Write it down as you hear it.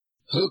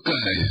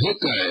Hukkai,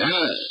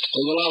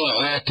 ogalala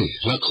ääti,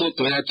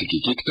 lakhuuttu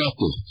äätikin,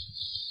 kiktapu.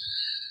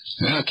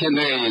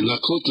 Kene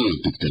lakhuuttu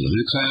piktellä,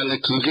 hukkaille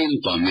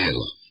kankinpa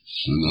meillä.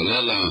 No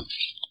lella,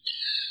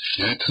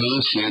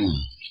 kanssien.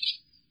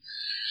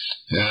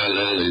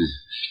 Lella,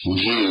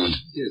 mujin.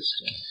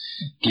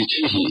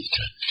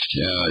 Kichihita.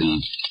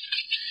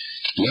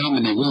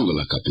 Meni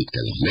vuongolaka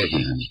piktellä,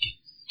 lehianikin.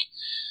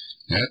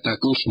 Tämä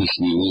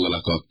kusmisni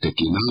vuongolaka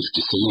teki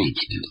naustissa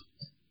liikkeellä.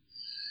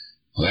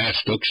 Väs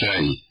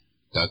toksai.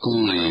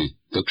 Takuni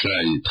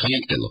toksai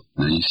treiktelo,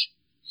 näis.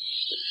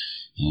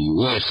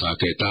 Vuosa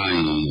ketai,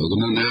 onko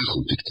mä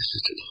nähun piktästä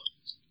sitä.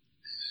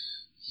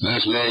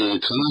 Väs lei,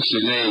 kansi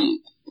lei,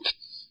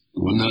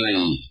 vanai,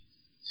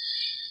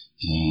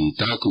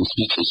 takun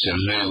spitsissä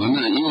lei,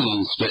 vanai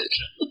ilman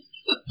spetsä.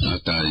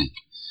 Tai,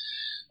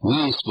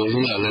 vuosi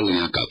pohjaa lei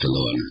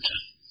jakapelo annata.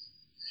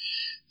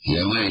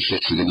 Ja mä ei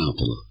setsi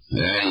genapelo.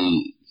 Ei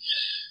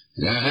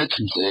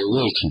hetsintä, ei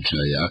vuotsintä,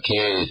 ja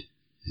kei,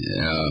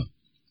 ja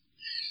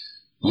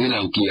Minä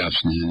on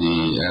kiasni,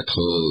 niin että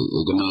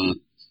kun on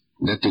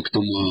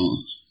detektumo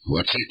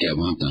WhatsAppia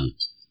vantaan,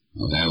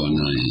 aivan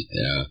näin,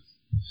 ja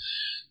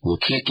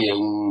WhatsAppia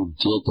on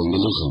tuopon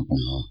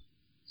lukumpana.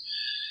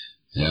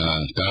 Ja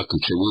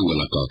taakutse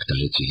vuongolla kakta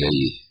hetsi hei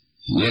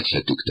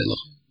metsätyktelo.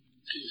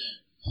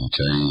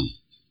 Okei.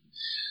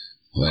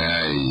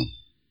 Vai,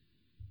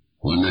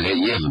 vuonna hei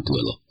ihan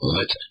tuolla,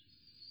 olet?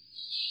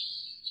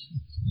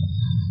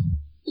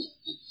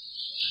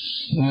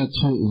 Jeg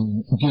tror,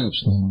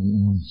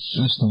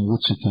 resten av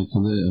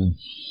utsikkerhetskulere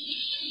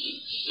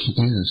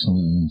fungerer som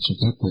så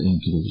dette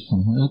enkelt.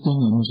 Jeg tror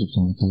jeg også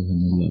kan ta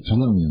en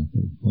palavia,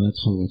 og jeg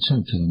tror at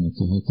kjentelen at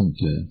det har tenkt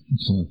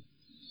så.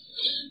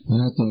 Jeg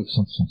har tatt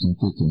sånt som kan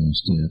bytte en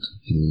sted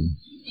til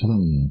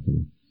palavia.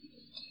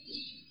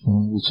 Og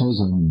vi tar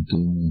sammen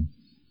til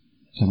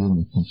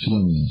kalender på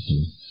palavia.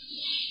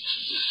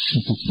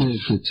 Og det er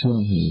for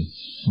tørre,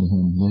 og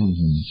han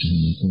veien til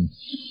henne.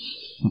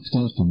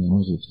 Iktarta me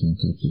možete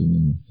kako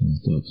imamo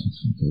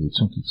to je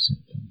čonkice.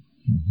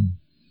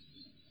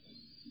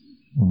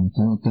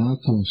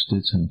 Tako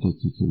šteća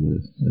petikule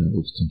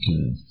opstanke a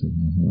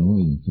ovo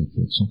je kako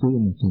sam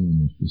povedano to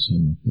ne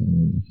pisano pa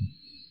ne.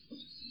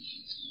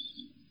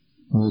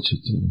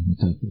 Hoćete mi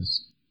tako je.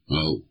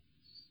 Oh.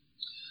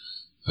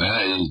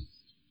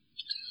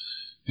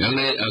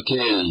 Jale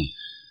okay.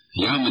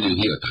 Jamani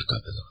hiyo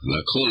takapelo. La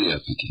kolia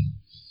piki.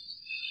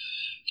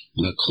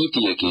 La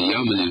kotia ke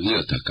jamani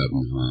hiyo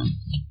takapelo.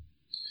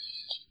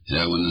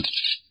 Ja, want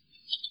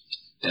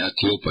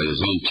Ethiopa is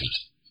zonke.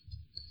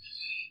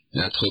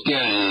 Ja,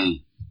 trokia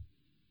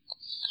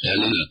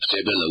Elena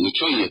Psebela,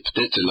 which way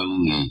ptete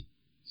langi.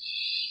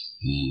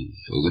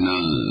 Ogna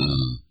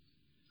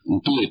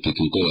Untue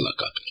pikin kola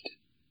kapit.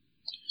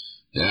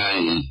 Ja,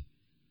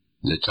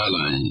 le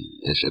tala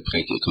ese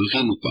preke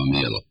konjenu pa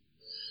melo.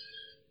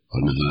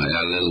 Ona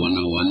ja le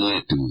wana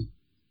tu.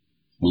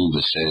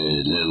 Move se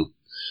le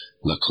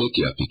la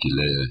kotia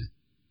pikile.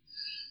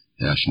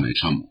 Ja, shmei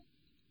chamu.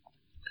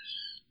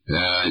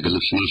 Ja, ik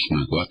geloof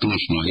nog, wat toen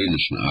is nog heen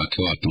is nog,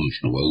 wat toen is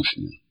nog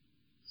ocean.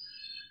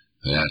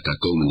 Ja, daar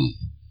komen niet.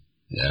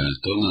 Ja,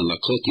 toen een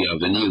Lakota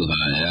avenue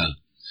gaan, ja.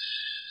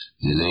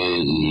 Die lee,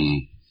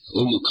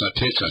 om elkaar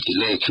petra, die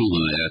lee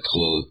toe, ja, het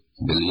gewoon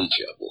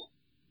Belgiabo.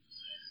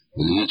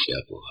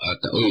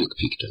 Had de oorlog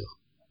pikte.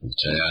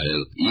 Ja,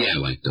 ja,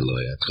 want de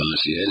lawyer,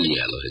 trouwens, heel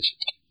jalo is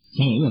het.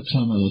 Ja, dat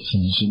kan maar wat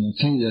van zijn.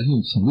 Ken je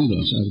heel van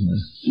Wielers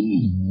eigenlijk?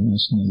 Ja,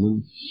 is nou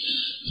leuk.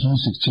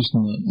 Trouwens, ik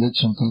tussen net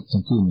zo'n kat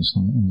van Koemis.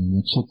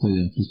 Wat zotte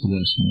je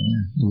populair.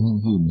 Dat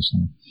is heel mis.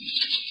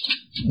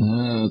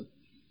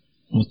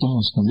 Wat dan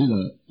is nou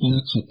Wieler. Ja,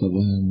 ik had dat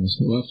bij hem. Dat is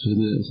wel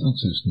afgeleid. Dat is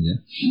angst.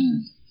 Ja.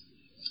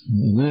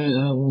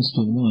 Wij ons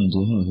van maand.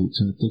 Dat had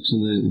ik. Dat is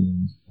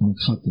een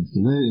kat. Dat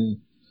is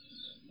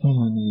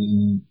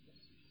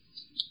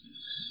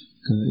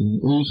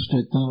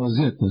Oorspet dan was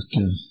het dat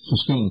je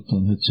verschillend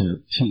dan het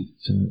je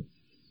tiet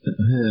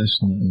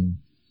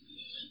hersenen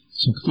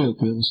zo'n veel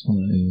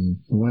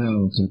hersenen waar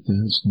ook het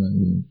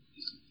hersenen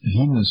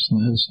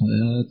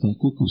hersenen dat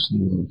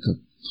koekoesduur dat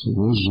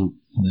gerozoek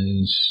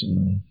nees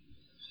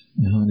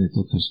ja niet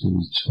ook eens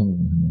iets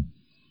van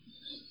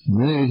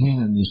wij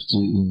hingen niet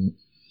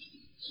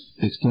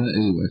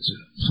extra wat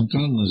gaan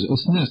kan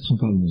als net gaan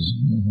kan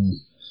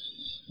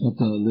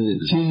Ata le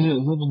tihe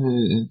homne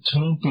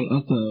chankal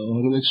ata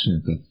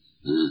orelekshenka.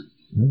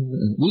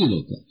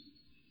 Wilota.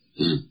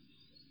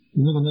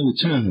 Ina na vi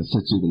chaha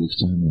satsi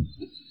golekshana.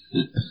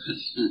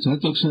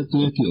 Satoksa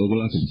tueki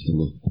oglakin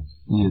telo.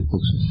 Ie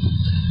toksa.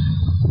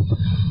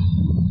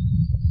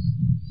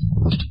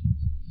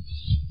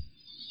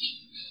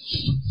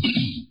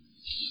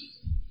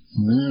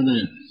 Mene.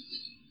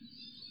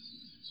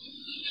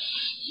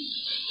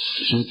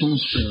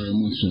 Satoksa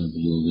musad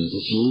boge.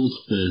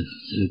 Oogte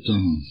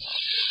etan.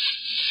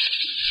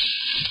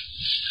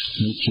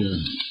 Hecha,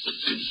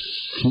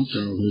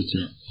 fruta o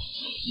hecha,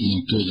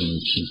 materia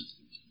hecha.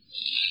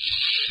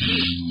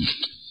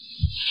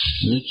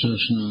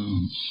 Hechas na,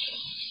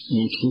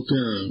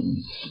 otruka,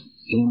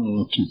 tono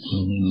aquí,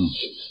 pravena.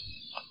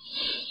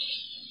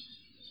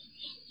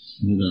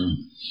 Mitä?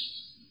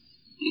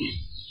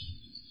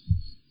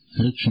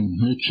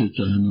 Hetsi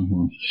tähän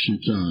on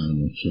sitä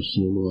ainutta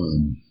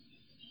suoluaan.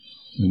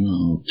 Enää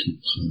on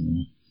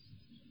kipsana.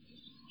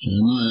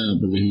 Tänä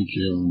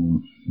ajapelihitsiä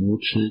on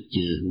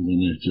muutseikkiä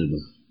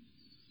huonehtella.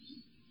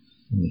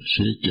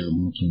 Seikkiä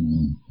muuten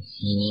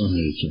on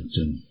heitä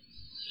tämän.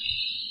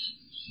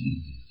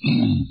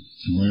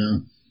 Moja.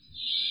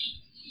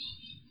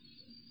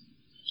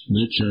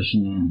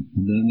 Letsasena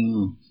tänä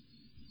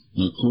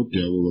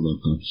kotia vuolla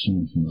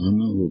katsomaan.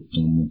 Anna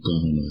ottaa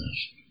mukaan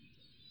ajassa.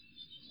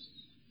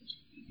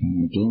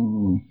 Mutta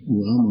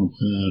kun amma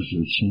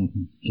pääsee, se on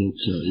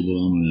tokia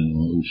iloinen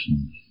on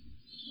yksin.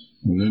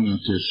 Lena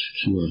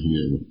keskittyä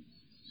hieman.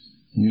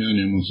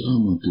 Mieli mus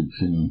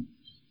ammakypsinä.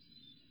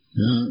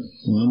 Ja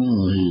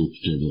vanhaa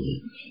hiukteloja.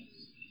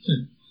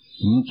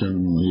 Mitä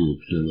on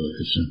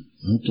hiukteloissa?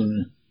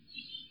 Atari.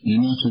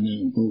 Inakene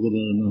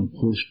kokonaan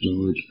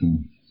kosteloit, kun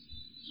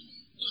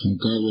hän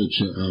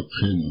kaavetse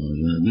aphenaa.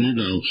 Ja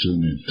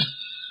niilaukseni.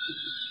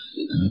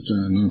 Että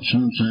no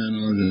sansajan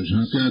oli,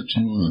 hän käytti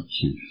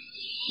maatsi.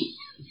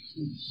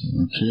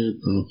 Se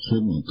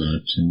aphenaa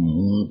käytti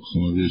maa.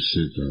 Aphenaa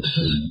visseitä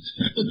aphenaa.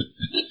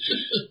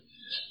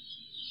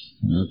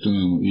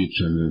 Näytän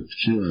itselle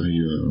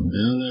syöhiöä.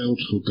 Älä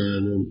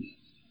utskokäille.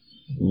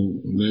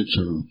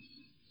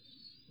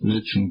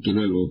 Letsun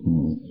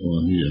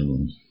tulella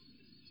hieman.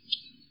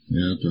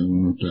 Ja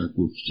tämä tää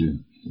kutsi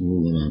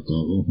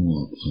uudelakaan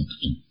ohua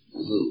fakta.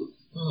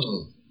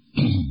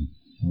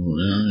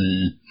 Ja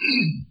ei.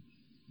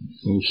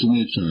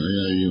 Usinitsa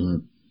ei ole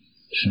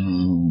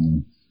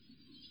saamu.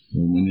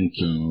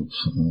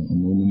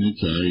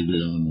 Muminitsa ei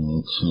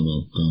ole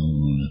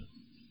halakkaan.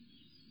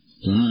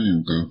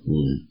 Tämä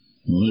kapui.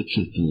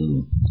 Oletko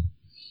tuolla?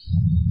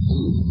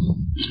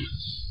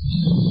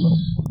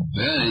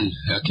 Ei,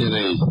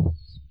 äkevei.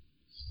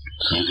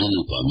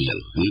 Kansanupaa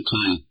mielu.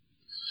 Ilkain.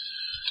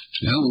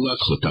 Ja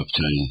uakho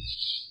tapsai.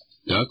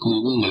 Taakun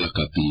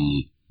uungalakapi.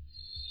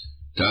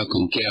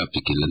 Taakun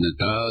keapikillä.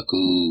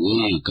 Taakun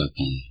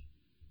uungalakapi.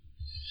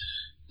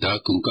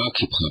 Taakun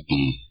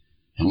kaksiphapi.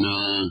 Na.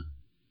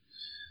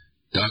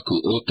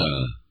 Taakun ota.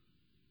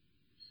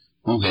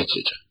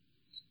 Hetsetsä.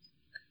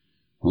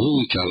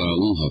 Uikala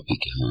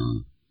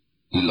unhapikihan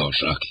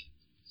ilosaki.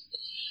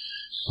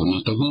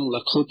 Kun tohon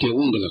lakhotia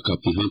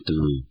undalakapi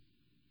hantaan.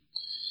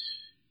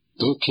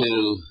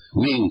 Tokel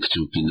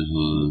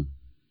wingchupinahan.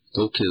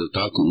 Tokel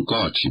takun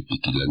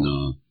kaatsipikilana.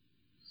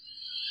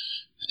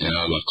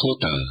 Ja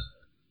lakhota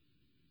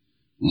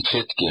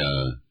itsetkia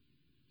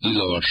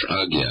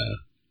ilosagia.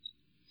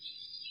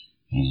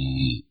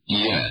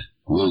 Iä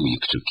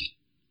uikchuki.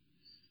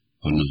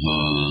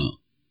 Onhan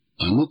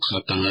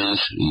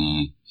anukhatanas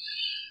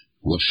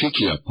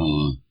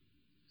Washikyapan,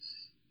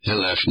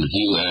 Helash na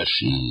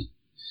Hilashi,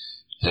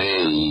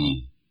 Hey,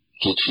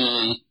 Kitchi,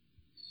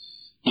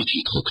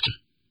 Ichi Kokta.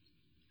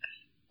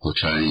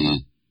 Hochai,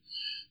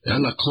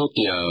 Ela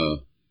Kotia,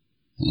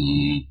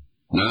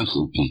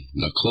 Nahupi,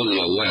 La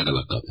Kolia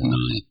Wagala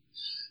Kapanai,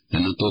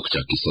 and a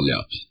Tokcha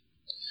Kisoliapi.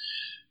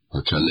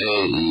 Hochale,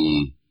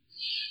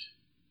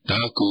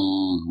 Taku,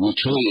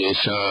 Muchoye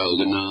Sha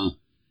Ugana,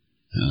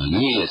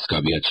 Luis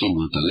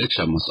Kabiachima,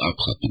 Talecha Mas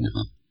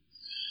Abhapinaha.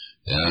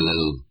 Älä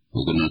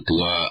ogana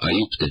tua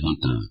ayupte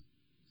hanta.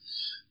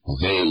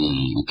 Ohei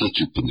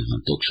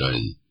ukechupinahan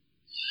toksai.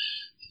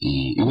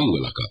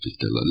 Iwangala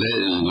kapitella. Le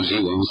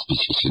wajiwa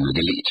hospicina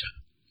galicha.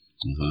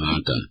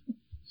 Hata.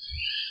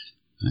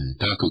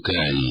 Taku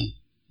kai.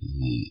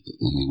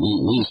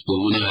 Unspo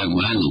una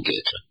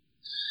manukecha.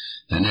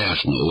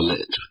 Enäsna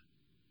olecha.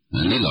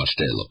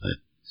 Nilastelo.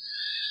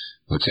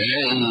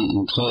 Okei,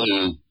 toi.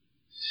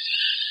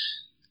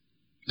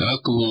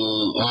 Taku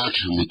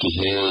archamiki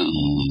hei.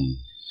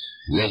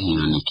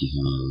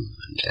 Lehinanikihan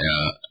ja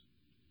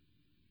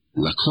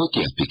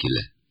lakhotia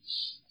pikille.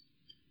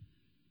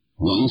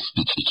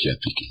 Wanspitsia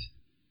pikille.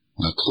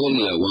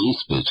 Lakholia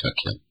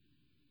wanspitsia.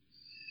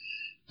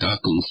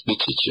 Takun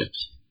spitsia.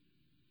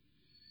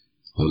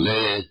 Ole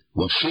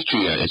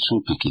washitria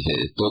etsupikihe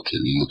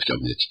tokeli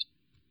luktamet.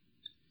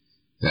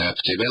 Ja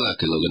ptevela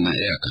kelogana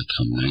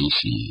eakatam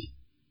naisi.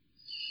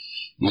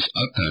 Nis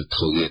ata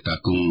troge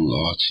takun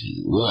archi.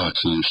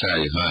 Waatsu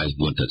shai hai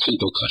wanta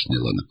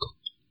tsintokasnelonako.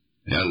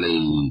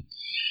 Jälleen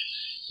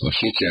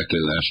washitsia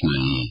kelasna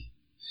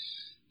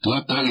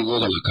tuotali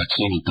vuodella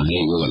katsinta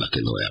hei vuodella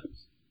keloja.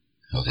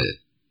 Okei.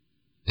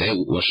 Hei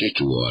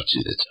washitsu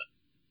vuotsideta.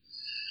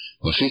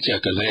 Washitsia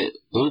kele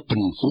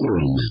open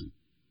forum.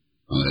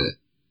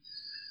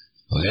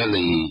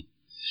 Jälleen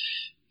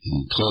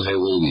trohe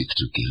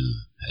vuoviktukin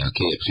ja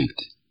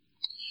keepsikti.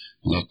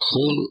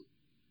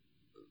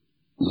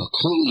 La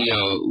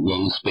kolia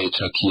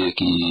wanspetsa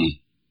kieki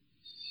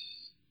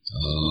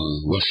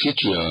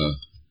washitsia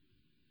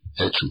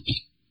etsupi.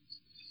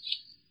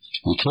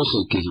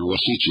 Utosukihan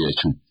washitsia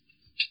etsupi.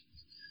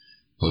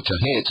 Ota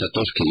heetsa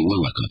toskeli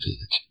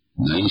wallakapet.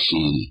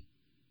 Naisi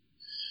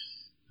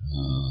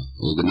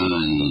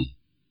ognai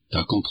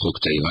takun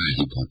proktei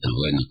vaihipota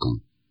oenakon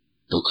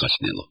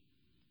tokasnelo.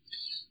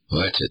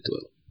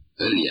 Oetsetuolo.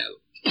 Öljäl.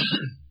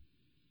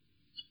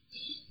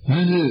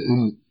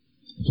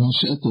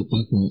 Tansiata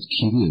tako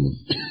kirilo.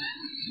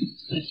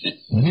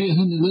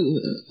 Han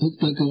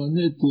taka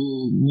vanetu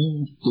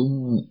nunto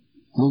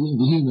logon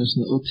bihinas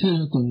na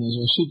oteata na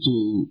situ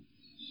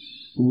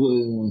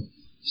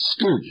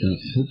skirt.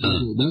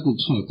 Tako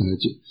taka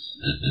haji.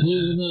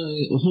 Na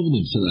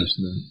hovnim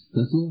salashna.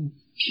 Tako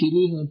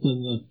kirilo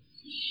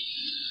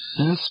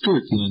na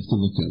skirt lang to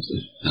look after.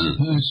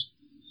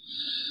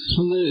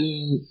 So the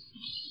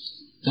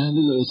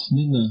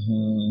snina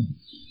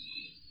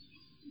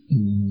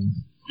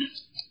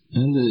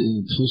and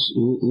tus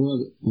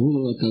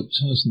all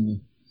captasna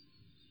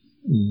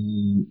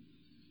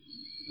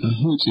a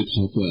hoki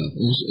papa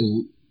is a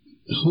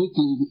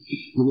hoki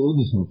will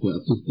only help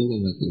out to the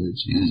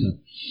language.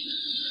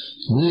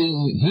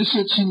 Has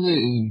it in the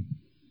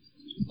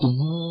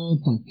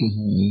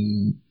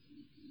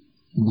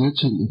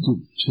let's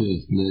good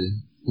the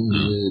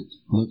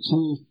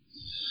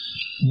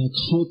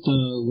Nakota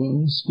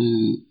once the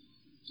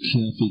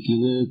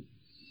Kiafigile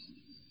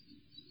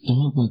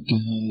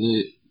Tabakahan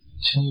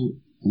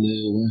le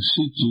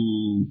Washitu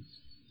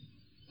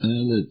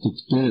Ale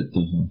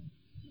Tukteta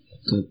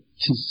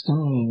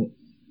Katiskan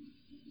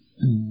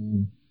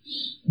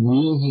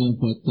William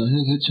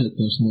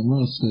Patahechatas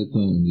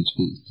Namaskata in its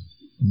feet.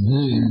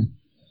 Hey,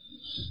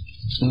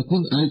 I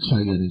couldn't I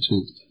try that it's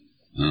good.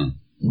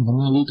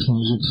 Mali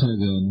kanji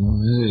kaya no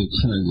hey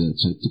kaya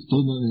chet to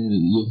na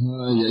yoha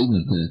ya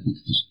ina kaya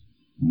fiktis.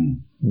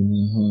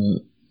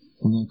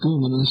 Na ko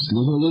mana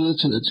sloho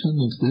chet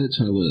chano te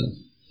chawa.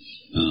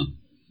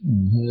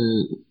 Hey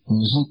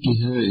muziki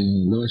hey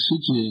lo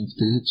shiji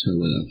te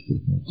chawa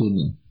to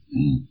na.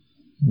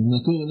 Na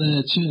ko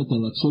na chino ta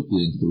la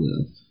khoti to ya.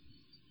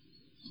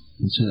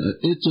 Cha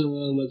eto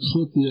la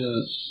khoti ya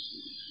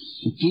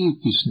ki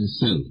pisni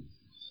sel.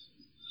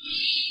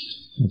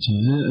 I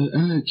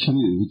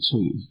actually would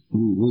say,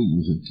 what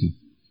you think?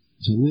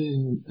 So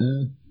then,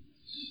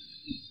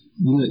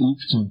 you let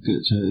each time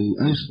get a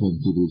ice one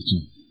to do.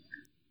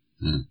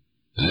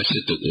 I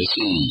said to the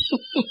scene.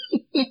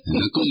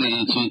 The Kuli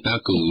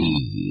Taku,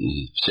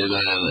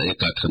 several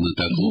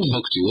Ekatanaku,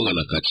 Hokti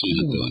Wala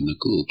Kachino, and the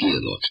cool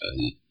kilo.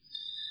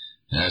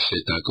 I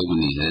said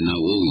Takuni, and now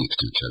all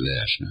to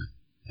Chalashna.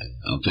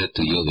 I'll bet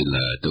to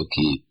Yovila,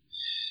 Toki,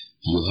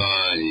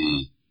 Yuhai,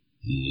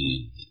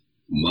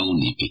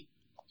 Maunipi.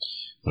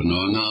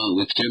 No,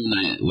 with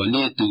Gemini, one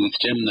year to with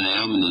Gemini,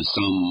 I'm in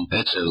some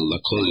better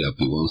Lacolia,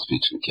 we won't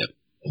speak to Cap.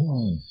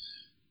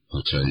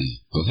 Okay.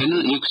 Oh,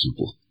 Henry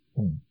Luxembourg.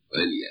 Well,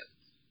 yeah.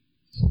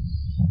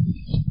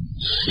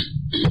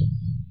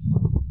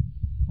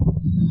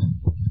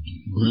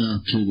 Where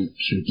actually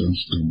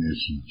Satan's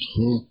commission.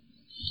 So,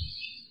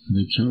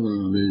 the Chava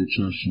lay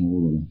Chashan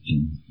over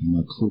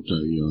Makota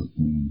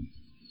Yakun.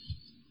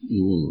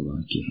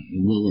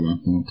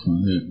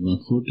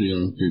 Lakota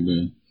Yakile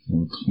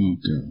or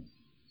Kanka.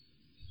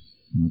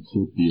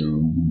 Nakopia,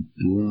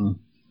 Dua,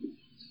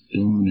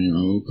 Domini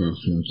Aoka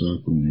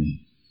Fiatakuni,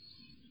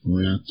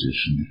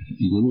 Oyatish,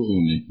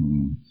 Igoroni,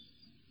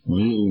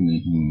 Oyoni,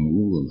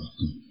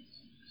 Wogolaka.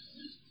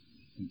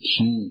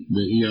 She,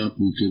 the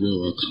Iapu Kido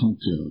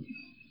Akanka,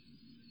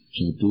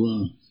 Dua,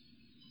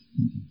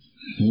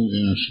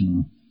 Ashna,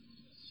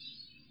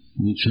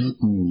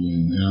 Michakun,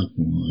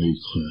 Yakun, a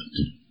crack.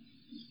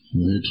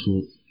 Wait for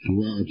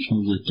Dua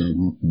Chazeka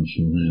Mokma,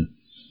 so here.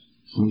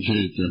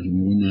 Forget that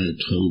when I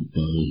told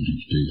by the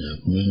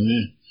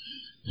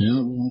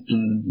I want to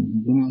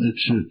go at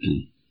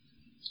 30.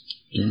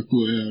 Taku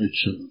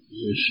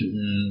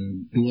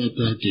do a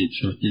taki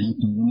chucking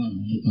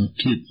a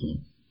keeper.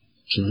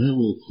 So I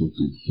will cook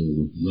it for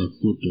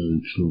Lakota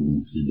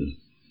trouble.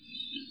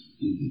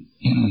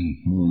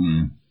 Oh, no.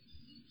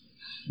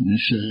 You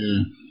say,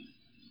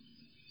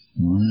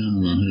 well,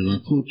 I have a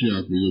cotia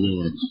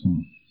with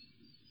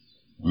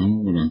I'm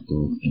going to go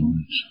to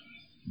it.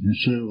 You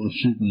say, well,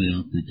 simply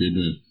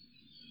applicated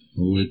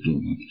away to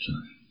much.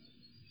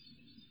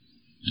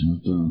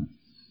 But,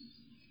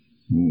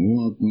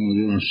 what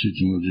you are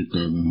sitting with the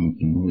garden,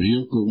 or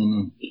you're going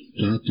to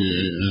take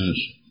as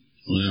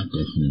Oyaka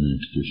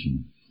education.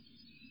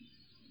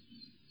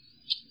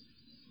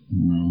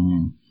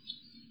 No,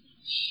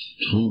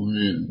 told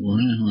it, when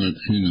I had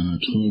Kina,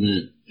 told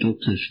it,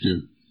 Tokishke,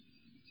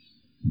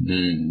 the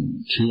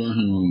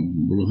Chihuahua,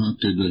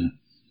 Bruhake, the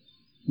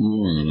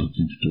Uwara,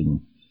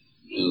 Kinstone.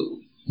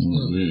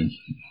 Oh, yes.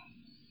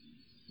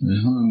 The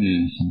honey,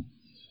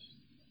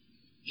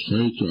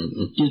 Saita,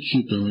 a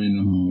kitchita in a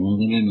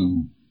wagonina,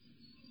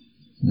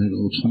 made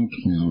old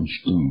something I was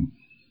gone.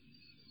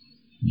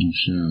 He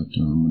said,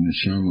 when the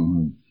shaman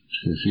had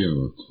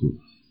Sheffiava cool.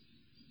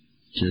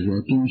 Said,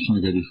 what don't I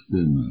get it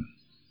dinner?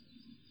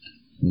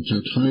 But I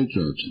tried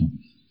that.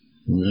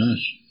 We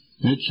asked,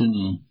 it's in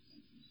a,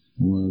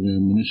 well, the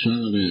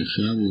Minisari,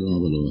 Harry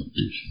Robert,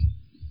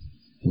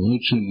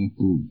 Fortune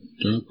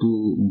Taku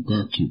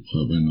Unkaki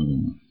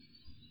Pabanana.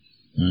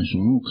 As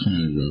one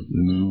kind of,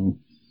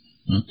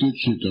 I could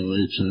sit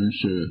away and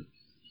say,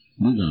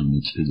 Madame,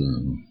 it's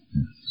Pilano.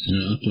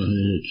 After I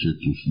had said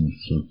to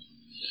myself,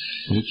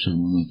 it's a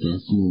one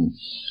Taku,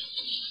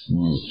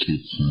 well,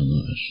 keep her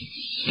eyes.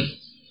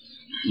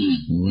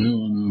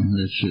 ويوانا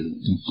هيش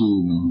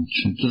نكونا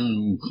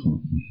شتاعوكا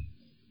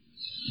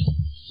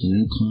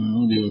ويكا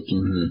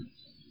عوديوتوه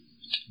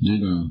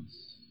ديلا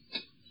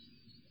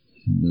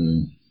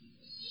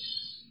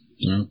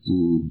تاكو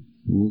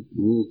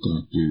وكا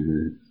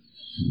كيري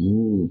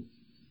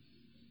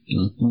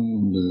تاكو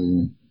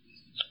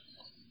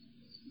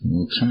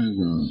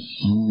وكذا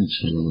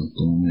أميتشارا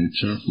كوني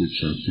تشاكي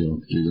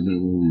أكتيغلي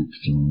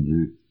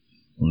ويكتونري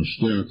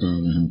واشتياكا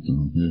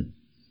بهنتونري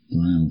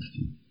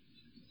تايمكي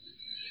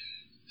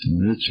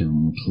ويتشا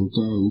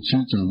متخوكا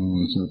ويتشا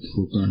ممسا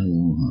تخوكا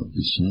هيوها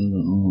بسالة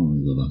أمامي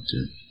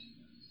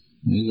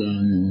إذا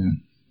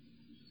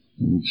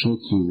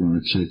ويتشوكو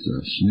ويتشيكا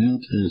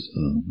سنيات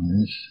هيسا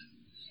مايش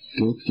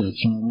توكتا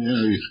تشامي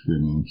أريخ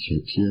بنام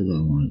سكيرا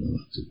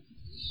مايدراكي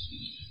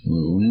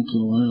وينكا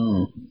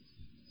ويا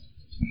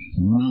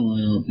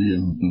ويا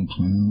بيها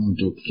تنخيانا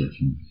توكتا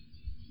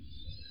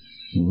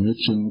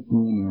ويتشا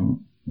نكونا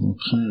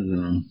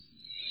وخيرا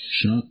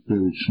شاك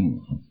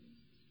بيوتشوها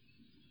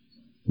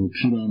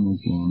وكلا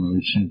نكونا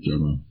ويتشيكا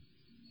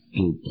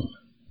توبا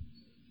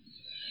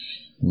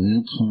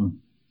وينكا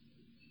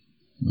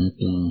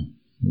أتا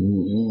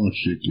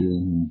وأشيكيو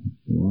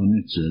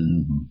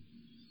وانيتشيو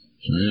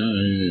سياء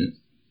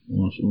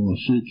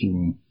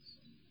وأشيكيو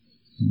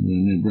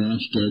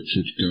Nebraska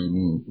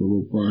Chitkano,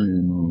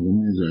 Purupayano,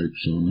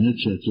 Rumizakson,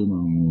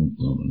 Hitchetanamo,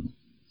 Governor.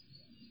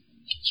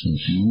 So,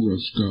 Munga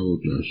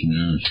Scout as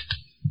Nash,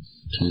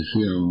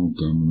 Tefia on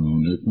Kamano,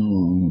 Netno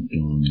on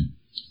Tony.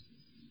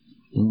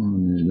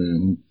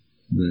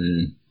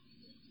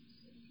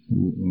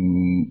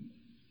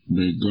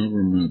 The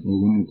government,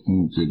 Ogunuk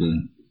the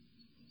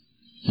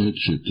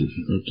Hitchetus,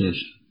 Atas,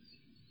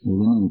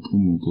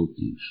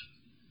 Ogunukumukotis.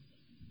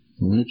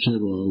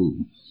 Hitchero.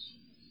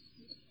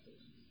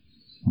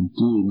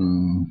 Kuna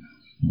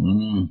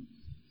ana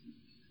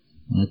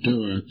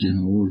atawa ki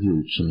hawo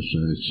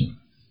sasa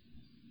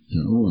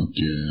ya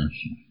oati ya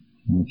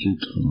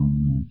motika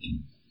amati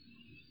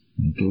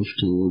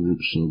toske oju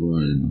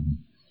sabaina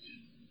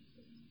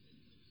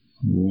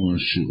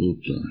washi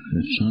ota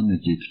etsane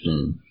kikta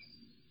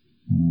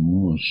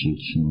washi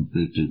tsma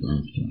pete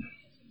gata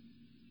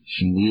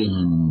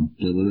shingihana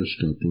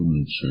tebereska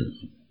tonu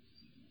tsaya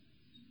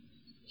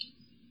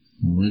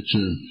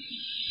weche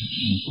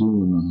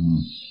kuna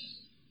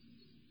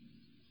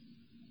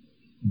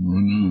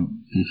Mana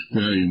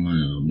iskai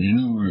maya,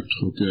 mina waktu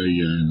hokai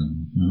yana,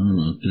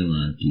 nala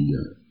tewa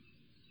tiya.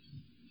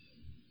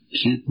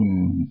 Sipo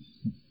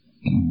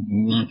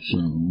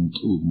lapsa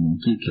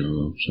kita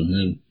lapsa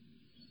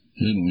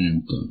hel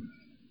uyanka.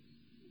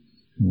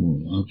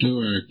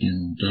 Atewa yakin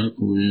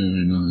taku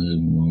yana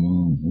hel mama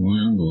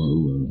uyanga wa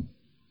uwala.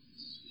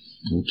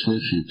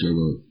 Oteshi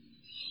teba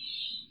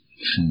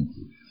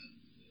shinku.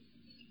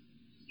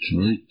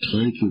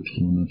 Try to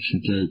tuna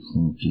chitai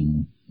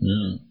kontina.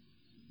 Yeah.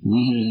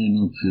 We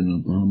no pina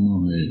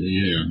pamo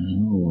yeah,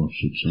 no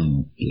shitsam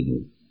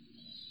to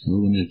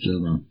Ovni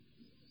tela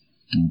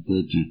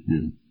petit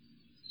più.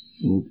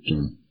 Opta.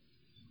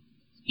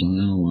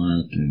 Tana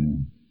watin.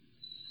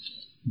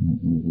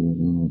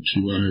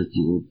 Tiwahe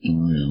ki opta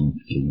ya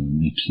optela.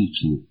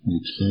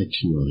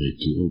 Nitati wahe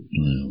ki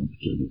opta ya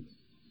optela.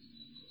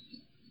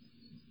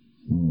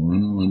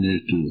 Wana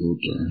wanetu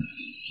opta.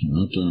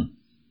 Ata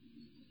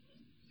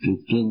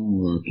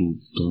Tutemu watu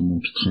kama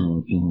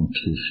tukawa tono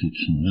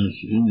tefitna. As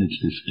image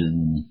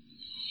iskemana.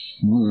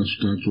 Mora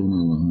skatona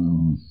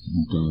wahana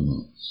mkala.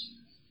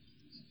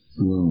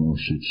 Tuwa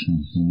washitna.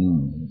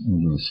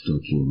 Mora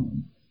skatona.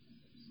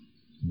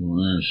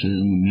 Waya se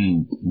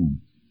uninku.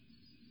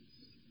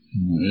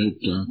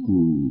 Etaku.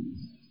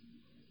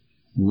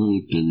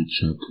 Wote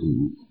vichaku.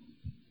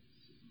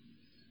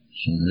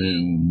 Sahe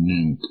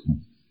uninku.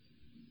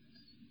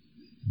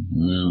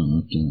 Waya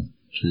hata.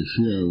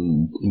 Tefia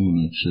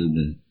unkuna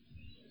tsede.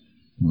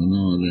 Mana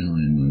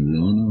lehaina.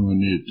 Leona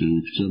wanete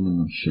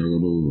uksemana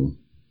shagalova.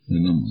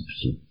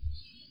 Enamakse.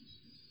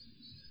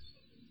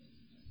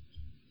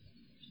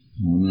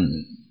 Mana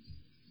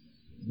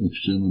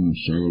uksemana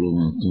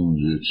shagalova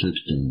konje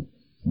tsekta.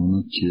 Mana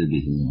tiedi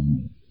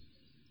huwana.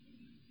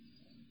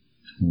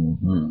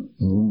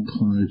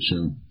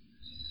 Unkaicha.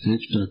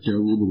 Hekta kia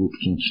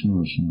wibruktan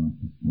smasna.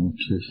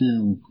 Tefia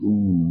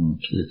unkuna.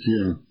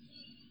 Tefia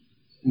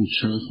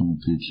Ichachum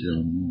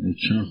Picham,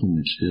 Ichachum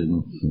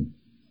Ichkelofe.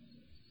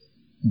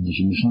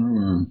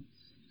 Zmishava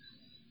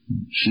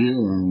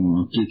Chiela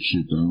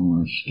Tichita,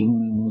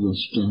 Stone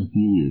Modesta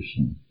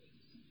Hiation.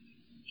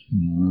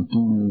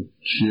 Come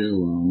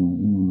Chiela,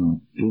 una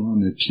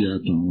Tuane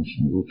Tiatos,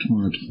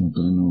 Otmat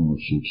Hagano,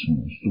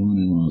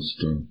 Stone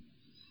Master,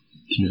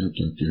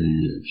 Tiata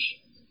Kayes.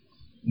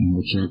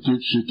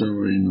 Mochatichita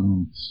Vaina.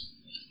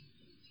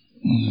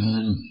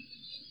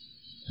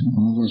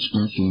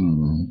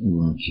 Movaskatona,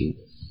 Uvachi.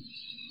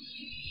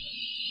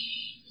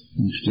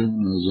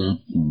 Iktemna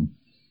zapom.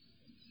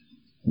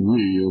 We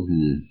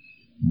yohi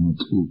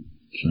makub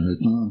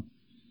shaita.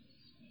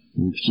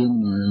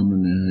 Iktemna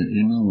yamane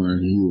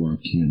inawahi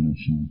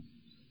wakienasna.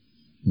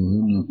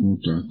 Ohena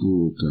kutaku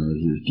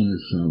kaji tai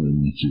khave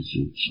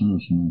michichu.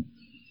 Sasna.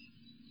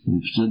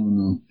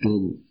 Iktemna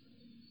tobo.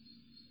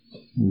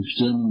 we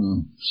stemmen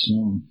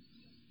some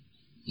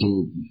to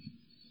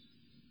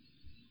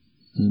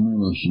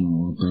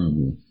international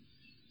Akabe.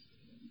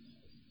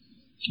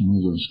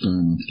 Another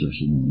sky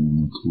station in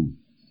Maku.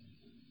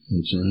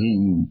 It's a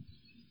him.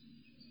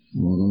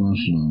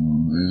 Wagamasna,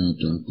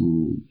 Ayataku,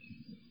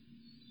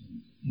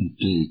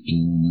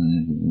 taking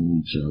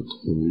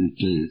Uchako,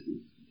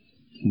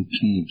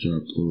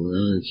 Chako,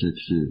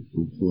 I-60,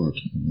 what?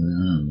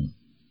 Ayana.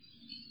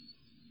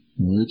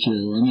 Which I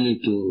wanted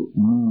to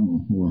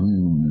know why.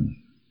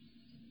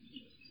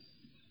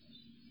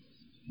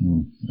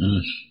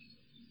 Ash,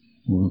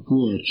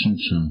 Wakua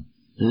Chincha,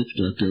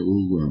 Ektaka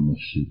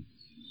Uguamosi.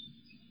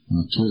 I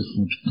take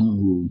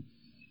Hotkahu,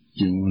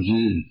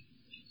 Timazi,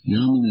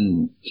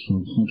 Yamane,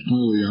 from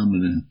Hotkahu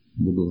Yamane,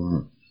 Budua.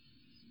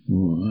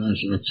 Or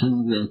as a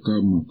Kanga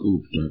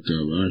Kamakuk, Taka,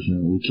 Asha,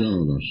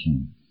 Uchalasan.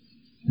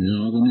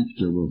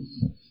 Yaganitable.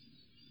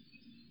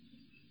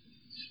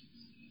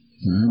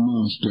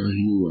 Master,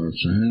 you are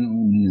saying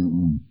on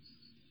him.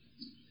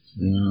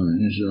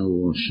 Yeah, is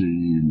our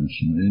sheenness.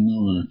 In no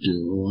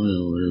active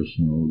oil is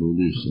no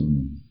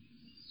religion.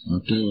 I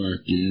tell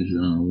active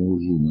our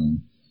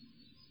original.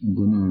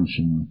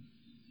 Gonation.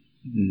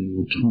 The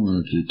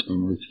automatic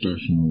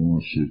expression of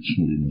worship,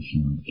 sweetness,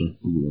 and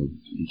tackle of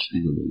its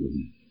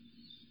eagerly.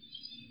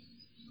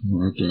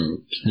 What a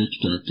take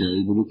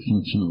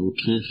evolution of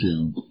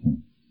Trefian.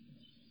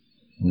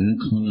 When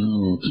can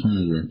our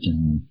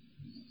kind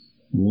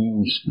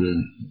once the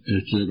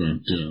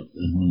Eteraka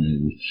and honey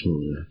with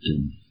soy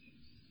again.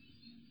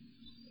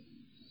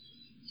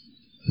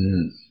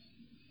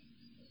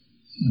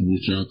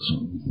 Which I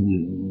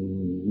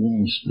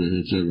once the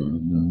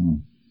Eteraka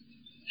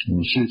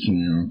or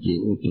sitting out the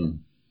Ota.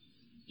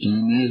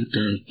 Daniel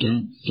Carta,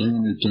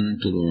 Tony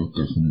Tanker or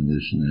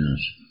Kahanish.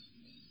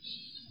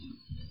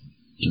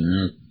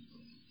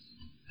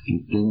 The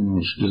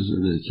donor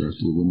scheduled at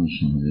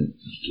Lugonosan,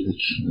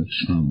 it's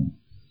some.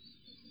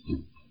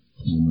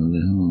 You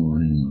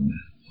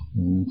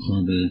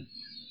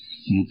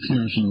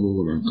pierce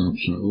over a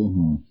capsa,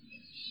 oh,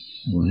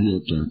 or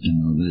he'll take in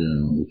a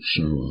layer of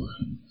shower.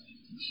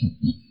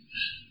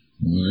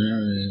 I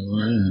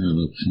had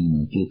a thing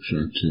a talk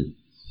shot tip,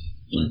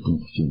 like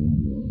off to the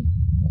world.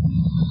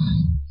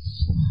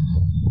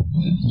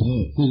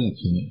 Oh, good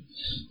afternoon.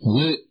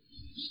 Well,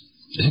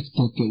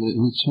 Hector,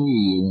 we saw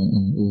you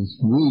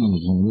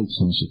Williams on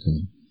Wilson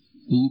Chicago.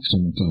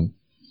 Eekson guy.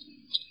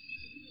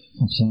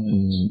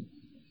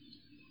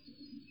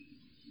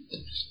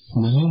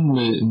 هم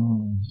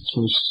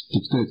first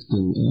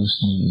detective as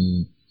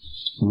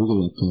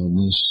Rugulaka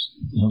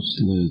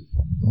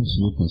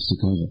Hosle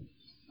Pasticava.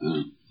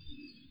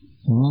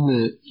 And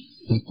then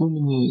the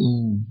company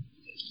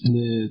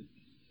the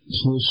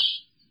first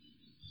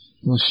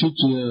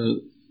Washitia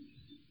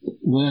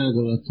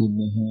Wagalakin,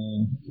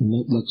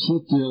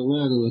 Lakotia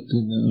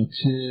Wagalakin,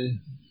 Ake,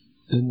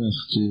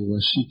 Energy,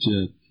 Washitia,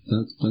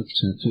 that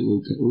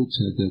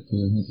Uta,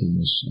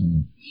 happiness.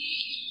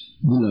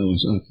 Mula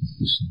was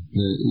acquisition.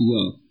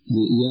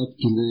 The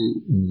Yapile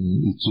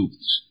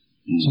Egypt.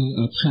 So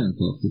après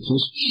encore,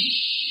 because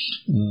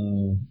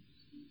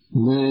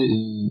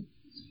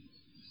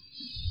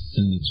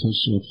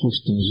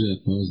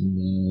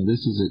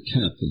this is a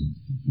cap.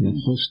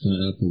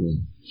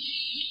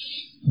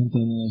 And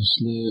then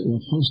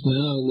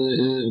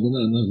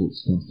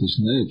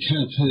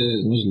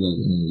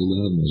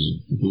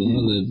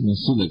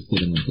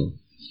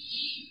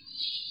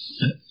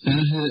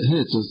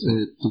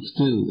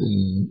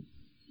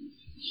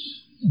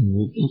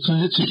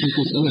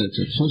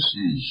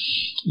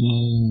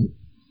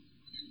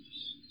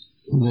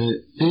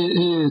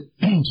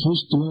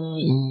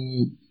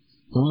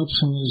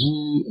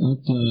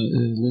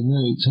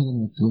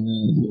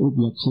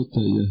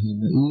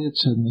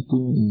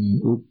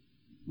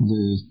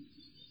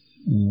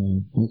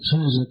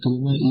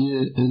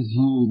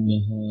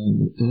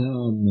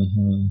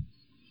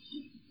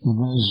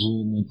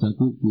imagine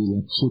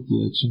تكون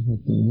خطوة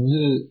شفتها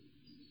وهي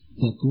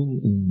تكون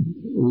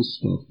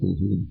وسط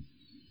تقريبا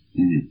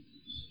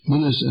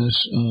بلاش اش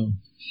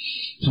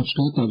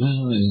تفكرت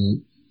بها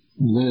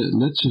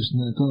لا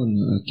تشنا كان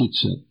اكيد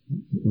شيء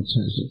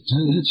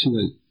هذا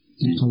الشيء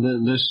يخلي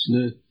لاش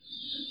لا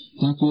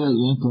تقوى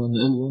يكون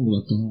الون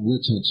وكان لا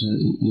تشا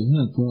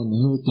يها كان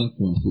هو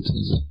تقوى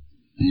كتنزا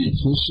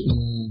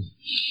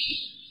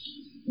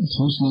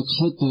خوش لك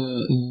خطة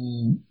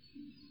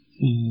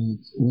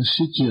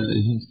وشيتيا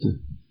هينكت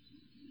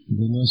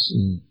بناس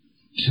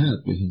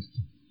كاب هينكت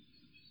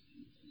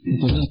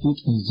وطلع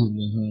بوتكن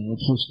زدناها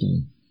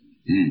وبخوشتين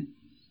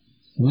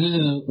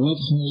وهي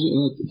وابخنجي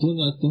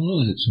طلع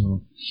تنوهد شو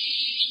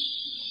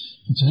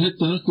تهيت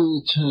تاكو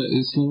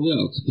يسلويا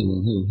اكتبا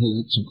هل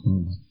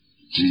هتشنكوها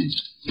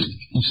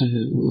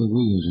أشياء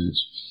ويوجد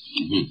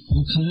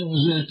وكان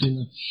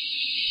وجاكنا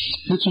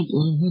هتشنك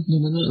وهمتنا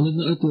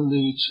لنا أتى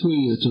اللي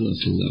شوية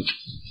تلافي لك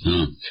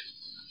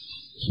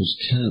was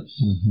cap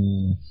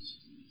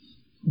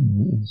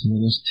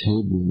this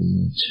table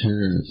and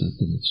chair that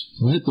is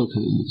right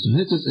okay so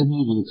it is a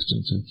new look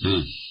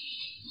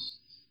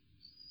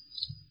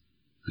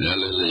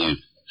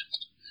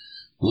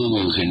وهو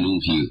غنون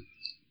فيه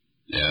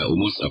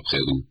ومس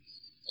أبخيرون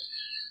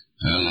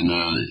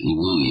أنا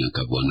يوم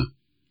يكبونا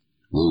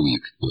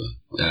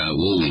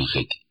وويك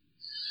خيك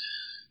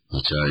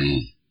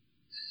وتاي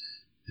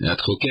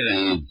أتخوكي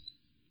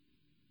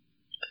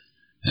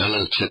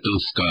أنا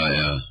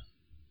تشتنسكا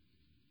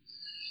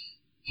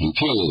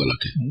هنكيو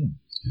ولك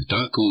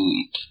تاكو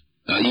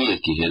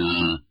أيكي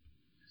هنا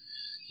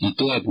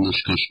يتواب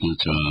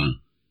نشكشكتا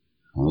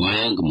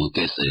وينغ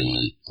مكسي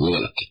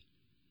ولك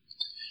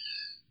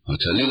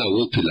وتاليلا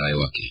وبيلاي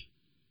وكي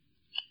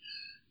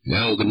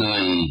يا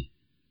وغناي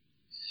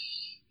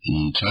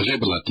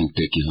تجربلاتي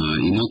تكيها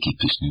إنوكي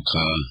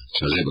بيسنكا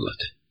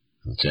تجربلاتي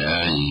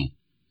وتاي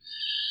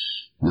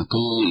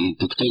نكون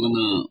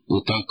تكتبنا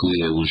وتاكو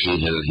وجه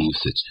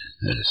الهيفسج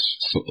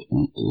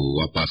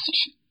واباسش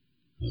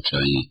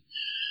وتاي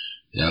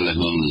يالا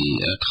هوني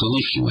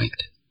أتخلصي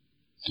وقت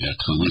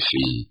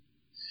أتخلصي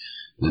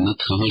لأن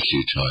أتخلصي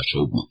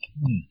تشاشوبما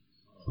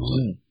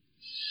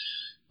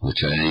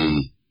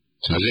وتاي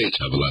تجري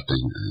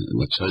تابلاتين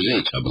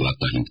وتجري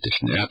تابلاتين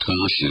تشني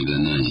أتخلصي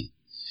لأنني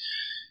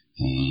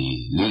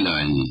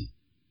للاي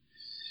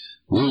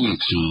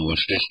ويكشن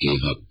واشتكي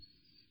هب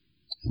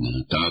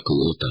تاكو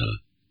أوتا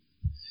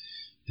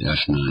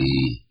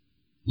ياشناي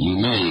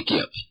يناي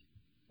كياب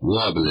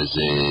وابل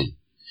زي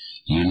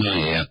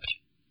يناي يابي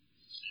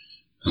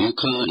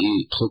هنكا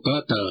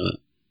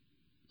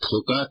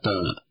تخوكاتا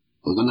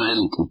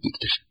وغنايلن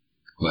كوبيكتش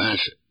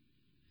وعاش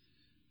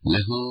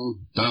لهو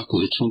تاكو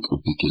اتشن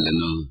كوبيكي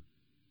لنا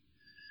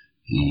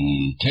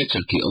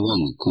تاتشاكي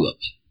أوان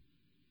كوابي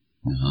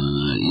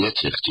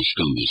يتشخ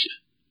تشكم بيجا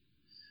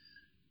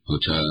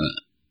وتا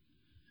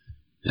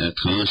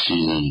تخانشي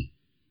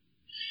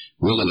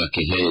وغلاك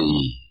هاي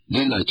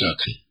ليلا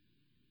جاكي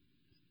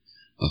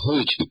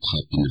أهويج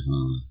بخابينها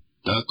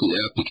تاكو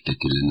يابيك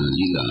تكلنا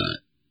ليلا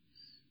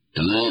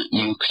تلا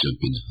يوكشن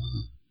بينها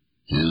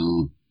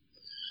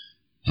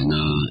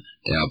هنا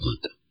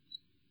يابانتا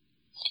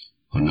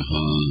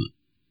هنها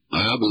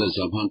أيابلا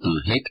زابانتا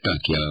هيكتا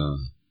كيا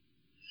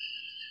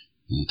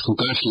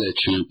تخوكاش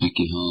لاتشن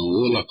بيكي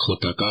ولا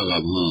كوتاكا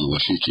غابها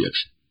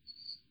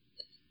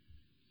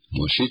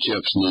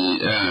وشيتشيكس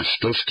ني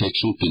شتوش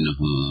كيتشن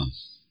بينها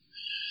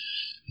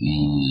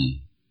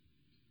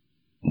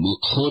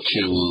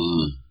مكوتشي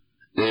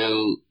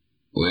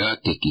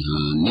وياتيكي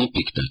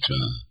نيبيكتا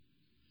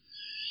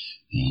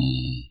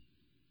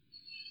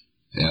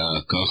يا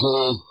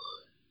كهو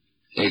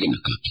إجنا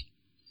كابي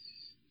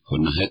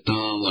هنا هتا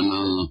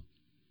وانا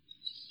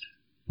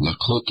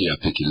لكوتي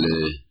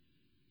أبيكيلي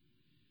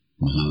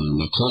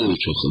لكوتي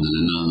شوخنا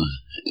لنا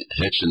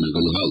هاتشنا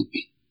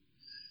قلوهالبي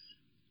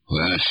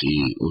وعاشي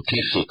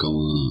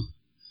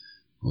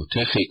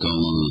وتخي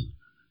كما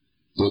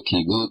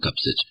بوكي بوان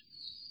كابسج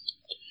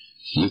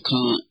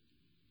يكان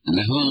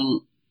لهون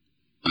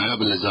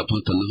عرب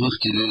لزابانتا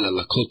نهوختي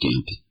ليلا لكوتي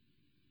أبي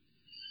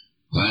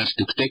وعاش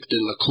تكتكت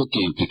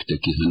لكوكي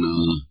بكتكي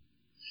هنا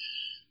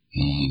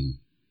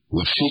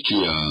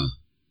وشيكيا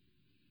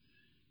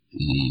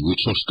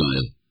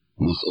ويتشورسكايل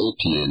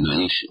مسؤولتي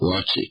نعيش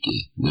واتشيكي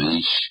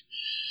نعيش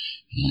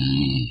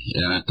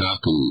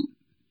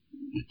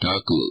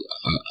تاكو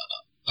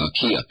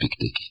أكيا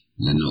بكتكي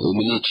لنا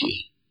أمنيتي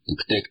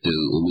تكتكت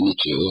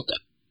أمنيتي أوتا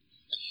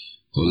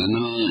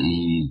ولنا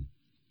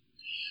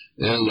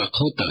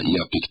لكوتا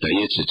يا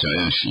بكتايتي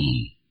تاياشي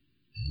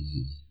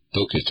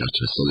توكي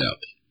تاچا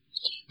سولابي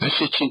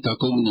أشي تشينتا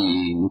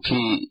كومني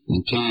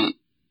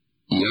نكي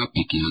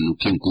يابيكي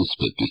هنوكين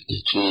كوسبي بيكتي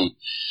تشي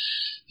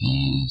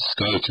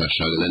سكالتا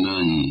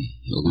شغلناني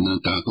وغنا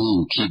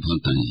تاكون كيب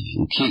هنتاني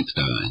وكيب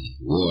تااني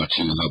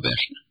وواتشي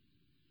مهابشنا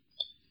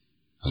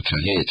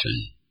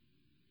وشاهيتاني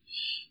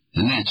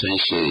هنا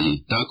تشي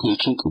تاكو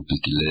تشنكو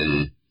بيكي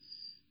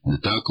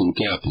نتاكو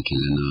مكيابيكي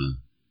لنا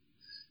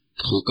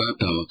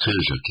تخوكاتا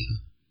وكانجاكي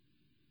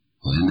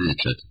وهنا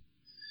تشد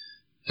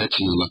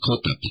هاتشي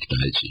نلاكوتا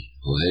بيكتايتي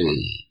وهي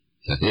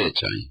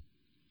هاتشي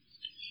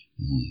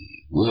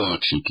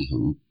واتشيكي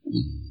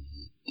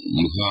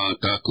يوها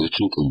تاكو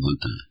تشوكم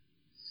هانتا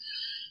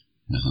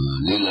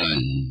ليلا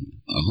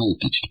أهو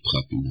تيجي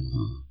بخابي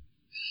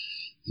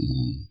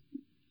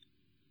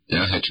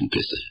يا هاتشم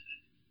كسر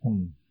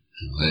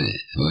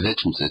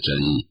وهاتشم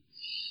ستاني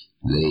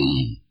لي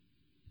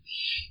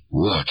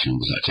واتشم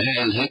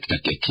بزاتين هيك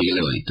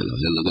تكيلة وينتلو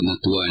يلا قلنا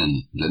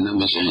تواني لنا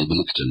مشاني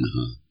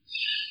بلوكتنها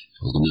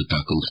وقلنا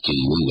تاكل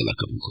ختيني وانغلا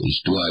كمكو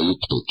اشتوا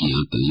يبطوكي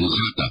هانتا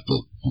يغاتا بو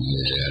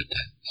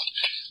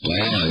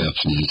ويا يا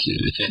فنيكي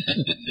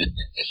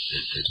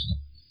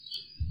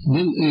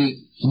vel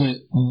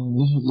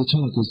vähän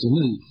lachalakasta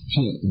lei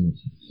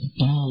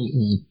taa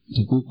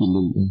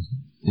takukille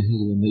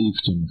ehellä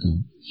yksänkä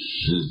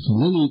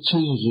lei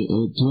tjejos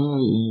taa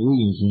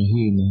ujensa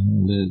hina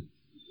le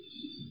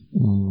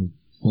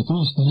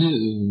vataasta he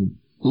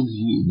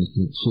ulhi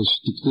että sos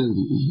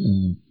tikteli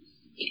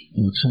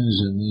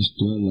kanske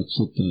niistä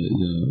laksota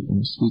ja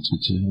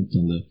switchi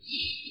hantalla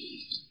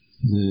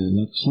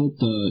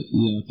laksota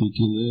ja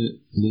pikille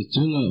le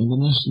tjela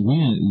onas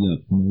vien ja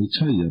no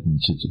chaya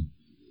pinchete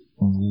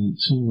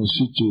지금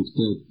시주가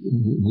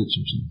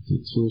해주지.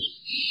 그래서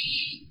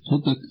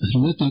하다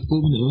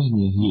보면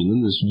어머니 이런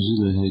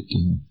순서를 했게.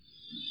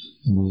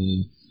 네.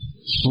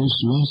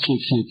 소스와서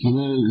그게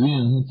왜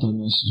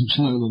한다면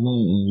수치라고는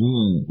왜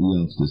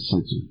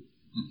이야기했지.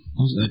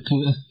 그래서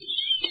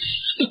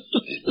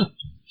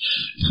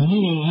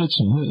가능을 하죠.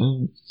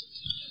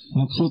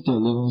 그것도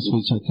내가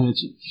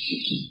소치하지.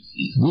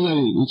 내가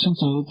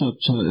우천서부터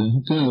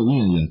그게 왜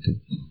이야기.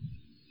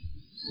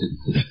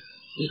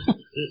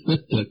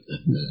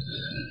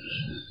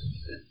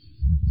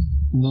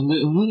 Men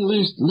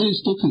läs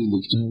dock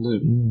lite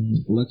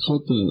la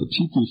kota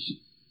typisch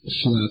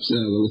slaps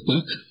eller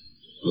tak.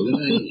 Och det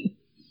är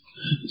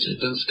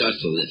inte en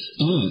skarföldes.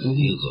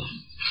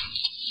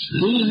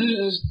 Det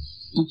är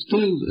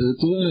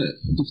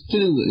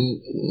doktor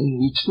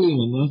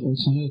utförarna och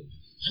så här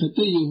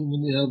hade ju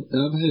men jag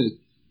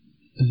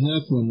här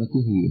från att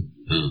kohe.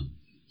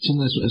 Sen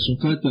så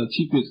kata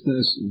typiskt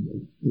det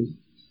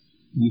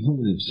ni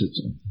håller det så.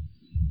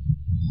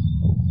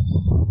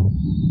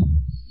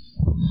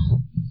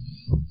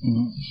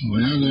 Och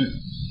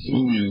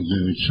jag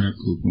det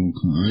chaco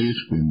con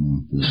aispema.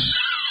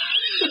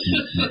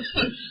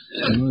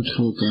 Jag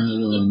tror att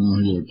det nog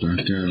gör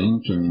det kan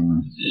inte.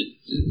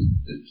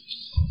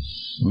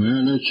 Och jag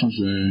det så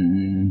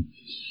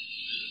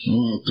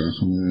och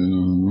kanske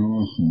nog.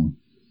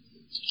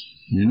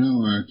 You know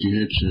I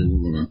get to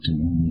work in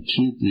a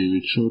cheap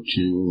with so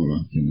cheap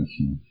work in a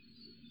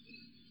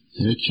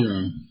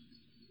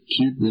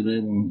cheap with a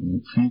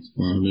print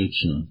by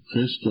lecture,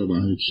 first by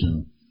lecture.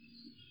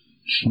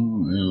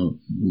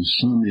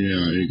 Some year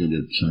I got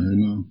it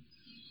China.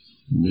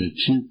 The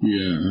cheap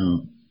year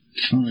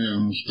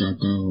China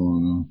Skaka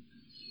on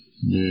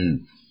the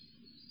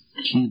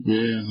cheap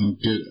year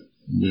get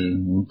the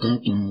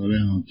Wakata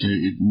get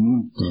it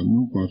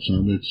no parts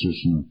of it.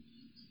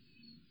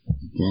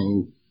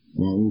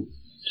 Wow,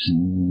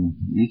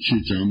 ichi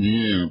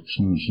jamie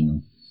absence.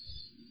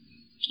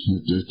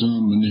 The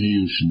time in the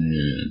use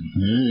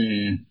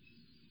hey,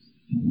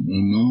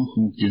 no,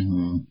 okay,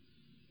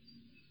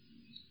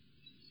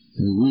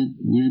 whip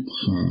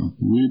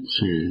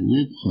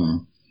her,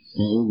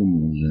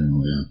 Paugamo,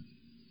 yeah.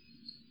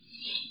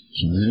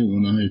 So I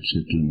when I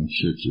said to him,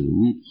 said to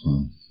whip her.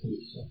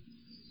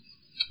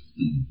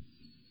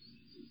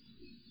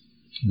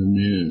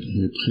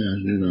 The prayer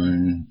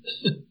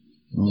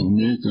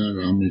Mega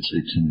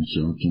Ramitzikin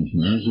Johnson,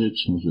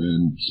 Nazits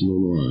and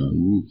Sloa,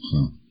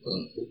 Whipha,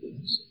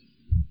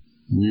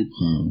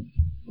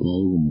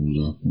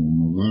 Paugumuza,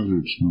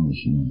 Mavaric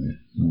Nosnai,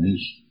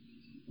 nice,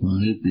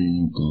 my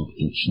being got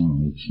that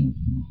song.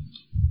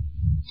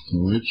 So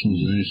it's a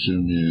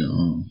semi,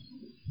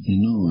 you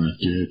know, I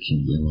get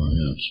some the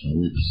riots, I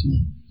whip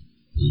them.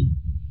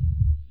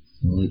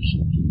 So it's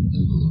a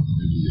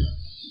video.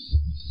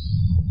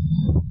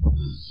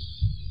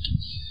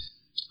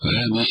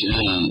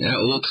 Jag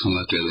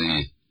återkommer till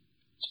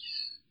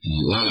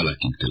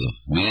lagalakin till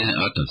men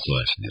att det så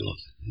är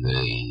snällt.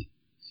 Det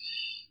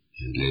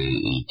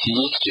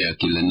tidigt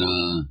till en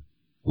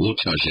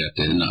åtgärd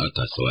till en att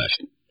det så är.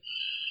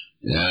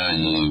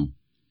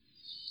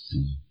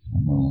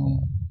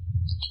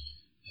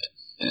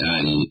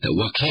 يعني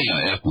توقعي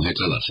يا أخو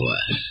هتلا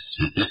صواه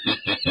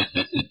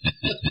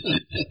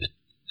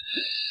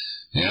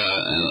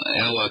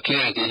يا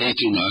وكيل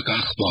تيجينا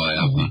كأخبار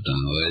يا فتا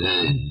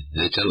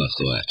هتلا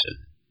صواه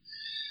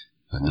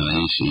أنا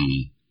إيشي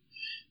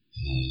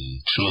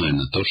شو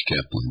أنا توشكي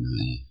أبونا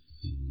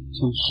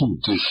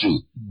تشو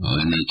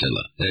أنا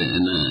تلا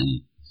أنا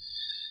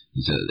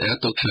إذا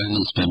أتوقع أن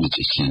نسبمت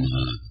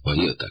إشينا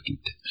ويأتاك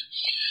إنت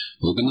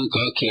وقنا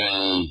كاكي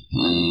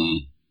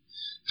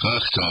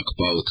Graag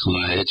bouwt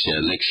gemaakt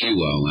je lectie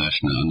wou maar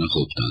naar een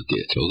groep dan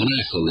dit. Ook een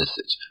eigen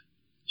lesje.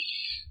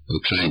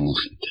 Ook klein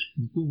mocht.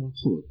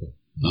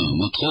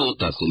 Maar goed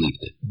dat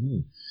ligt.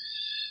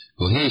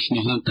 Hoe heet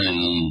je hand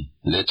aan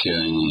letje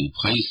in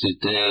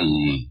Fransite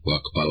in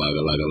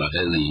wakpalagala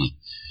heli.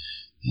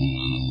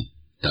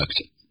 Tak.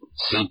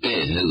 Sempre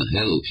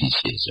heel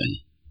officieel zijn.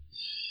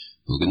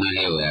 Ook een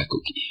heel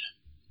ekoki.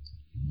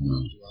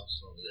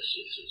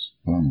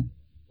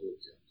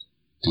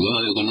 Tu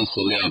vois, on a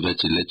solé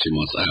avec les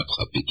chemins à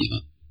pratiquer.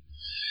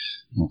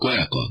 Quoi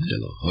à quoi que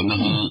là? On a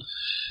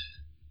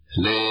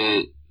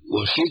les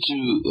washiju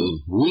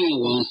we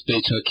one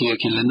space qui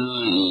est là na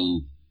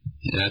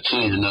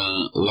et na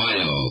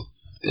wire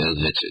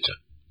etc.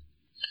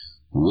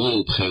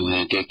 Wo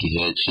prévoit qui est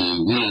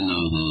we na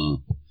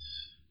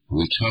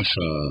we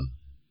chasha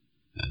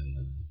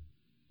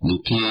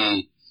nous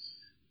pied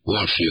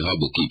washi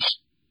habukips.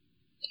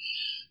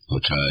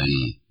 Ochai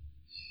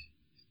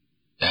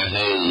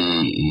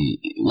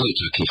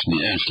وجه كيفني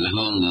إيش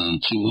لهون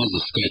شيء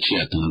موظف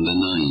كاتشيات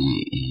هندنا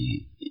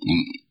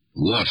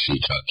وارشي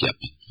شاكيب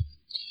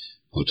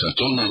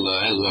وتعطونا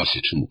الله وارشي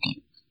شموكي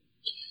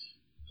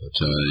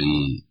وتعي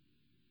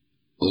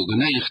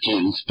وقنا يختي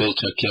نسبيل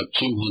شاكيب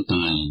شيء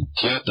هندنا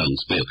تياتا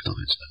نسبيل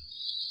كتاهجتا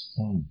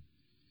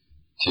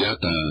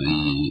تياتا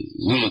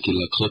ويكي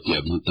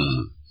لكوتيب هندنا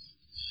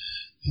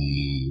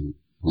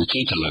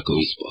وتيتا لكو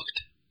إسبوكت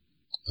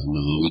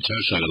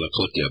ויצ'ה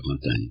לקוטי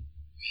הבנתיים.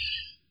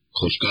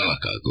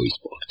 חושקלקה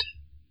גויספורט.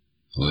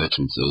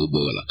 ובעצם זהו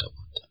בו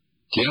לקבות.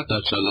 תיאטה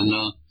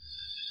שלנה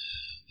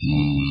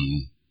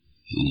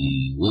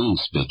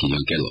וונספקי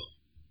ינקלו.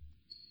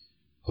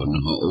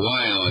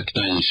 וואי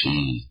הקטעים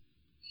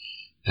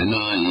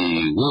הנה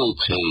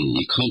וולפחי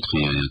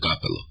יקונטחי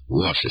ינקפלו.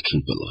 וואשה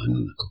צ'מפלו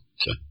הננקו.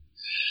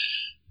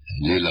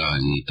 לילה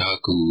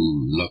ניתקו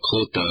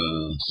לקחות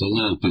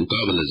סולן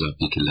פנקבל לזה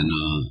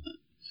פיקלנה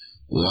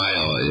וואי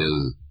אל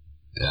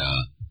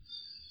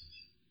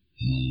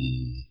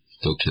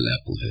תוקל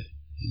אפל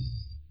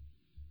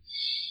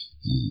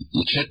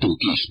יצ'טו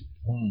קישן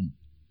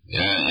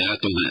יא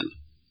תומן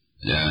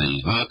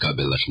יא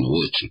הקבל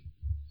השנווצ'י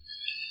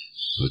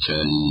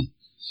וצ'אני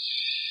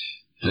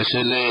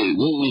השאלה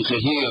וואי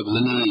חהי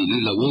אבלנה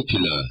לילה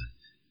וופילה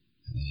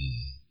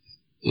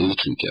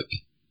איצ'ן קפי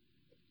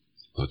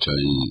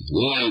וצ'אני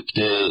וואי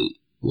כתה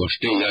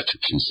ושתי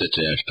יצ'ק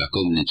שנסצ'ה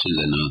ישתקום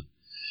נצ'לנה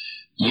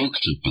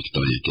יוקצ'ן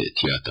פיקטוריה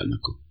כתיאטה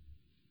נקו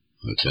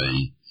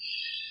וצ'אני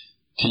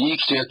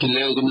תיק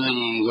שיקלאו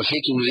גנאי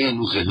ושקי מלאי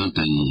נוחי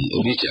הנטני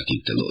אוביצ'ה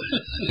כינטלוי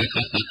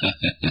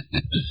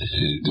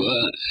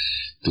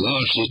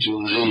תלאה שצ'ו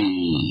מלאי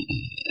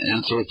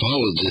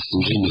אנתרופולוג'יסט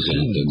מלאי נוחי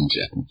הנטני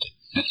ג'קנט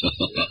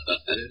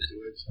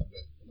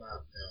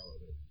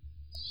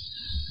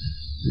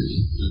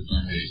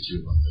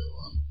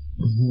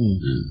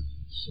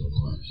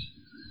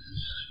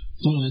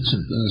طبعا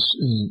هتشد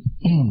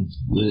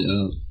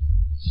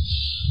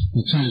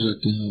وكايرا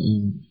كها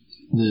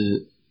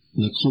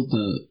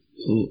لكخلطة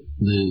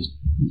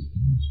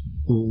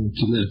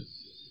كلاه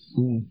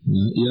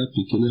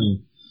يابي كلاه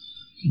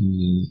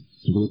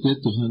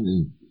بلقيته هان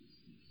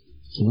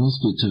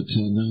فرنسكو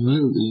تاكا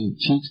نغير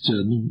تيك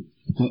جانو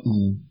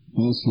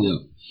باصليا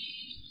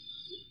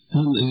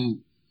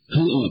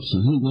هل أبصر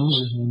هل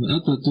نوجه هنا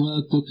أتا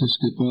تواتك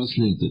كشكي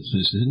باصلين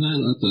تتخيش هنا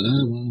أتا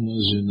أهوان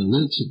نوجهنا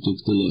لتشتك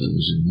تلوه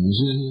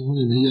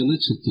نوجه هي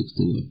لتشتك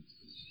تلوه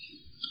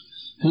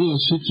هل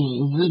أشكرا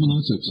هل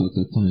بنوتك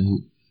ساكتاي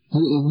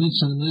هل أغنيت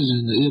شان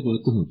نوجهنا إيه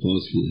باتها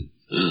باصليا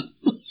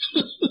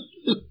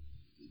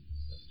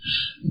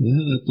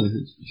هل أتا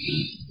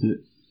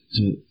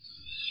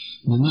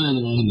ما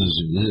يلغى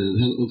نجم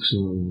هل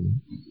أكسر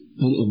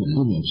هل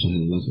أبصر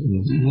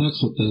هل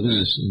أكسر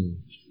تغاش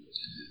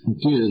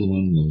كي يلغى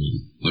نجم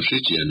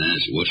وشيتي يا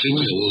ناس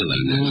وشيتي يا وغلا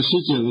ناس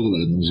وشيتي يا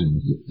وغلا نجم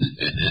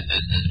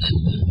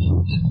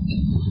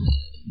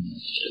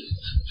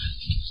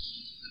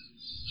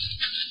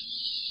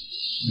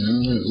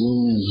يعني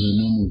وين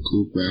زنام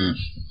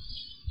كوباش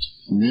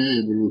ما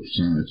يبروك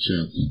سنة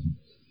شاطن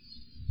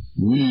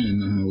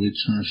وين هاوي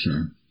تشاشا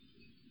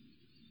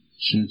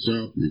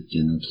شنزاق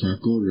بيكينا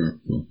تخاكو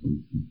راكو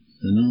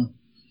هنا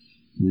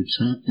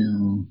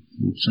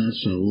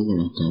ويتشاشا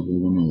وغلا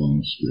كابوغنا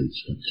وانسبيت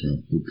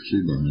شاكا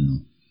بوكسيبا هنا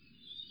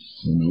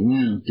هنا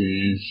وين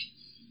كيش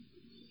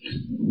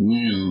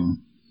وين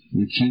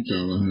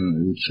ويتشينتا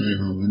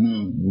ويتشايها هنا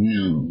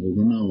وين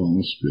وغنا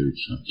وانسبيت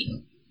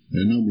شاكا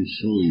هنا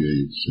بيشوي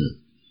يتسا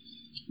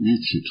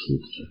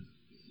يتشتخوكتا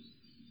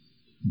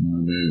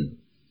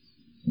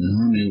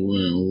هاني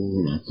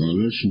وغلا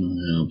كالشنا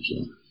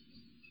يابسا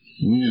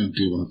وين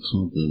كي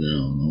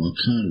وكامبليا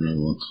وكانرا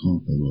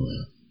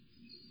وكامبلويا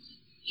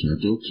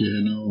شاتوكي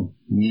هنا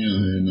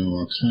وين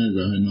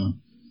وكانرا هنا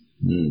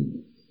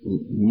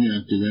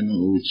وين كي لنا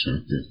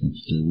ويتشاكا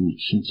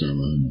ويتشينتا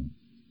هنا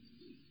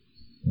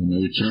هنا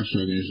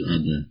ويتشاشا جنس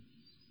أدى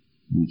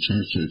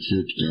ويتشاشا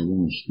تشيتكا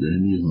ونس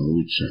بهنيها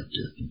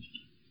ويتشاكا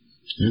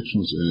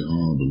هتشمس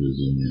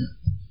آبلزنيا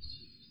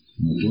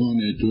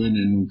مدواني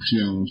تويني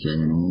نوكسيان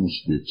ساغنا ونس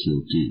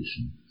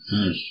بيتشوكيشن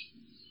هاش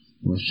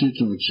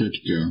وشيتو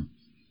تشيتكا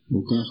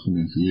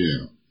وكاخني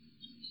فيها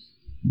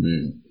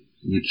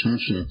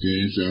ويتشاشا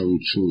جنس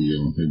ويتشويا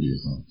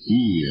وهديها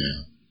إيا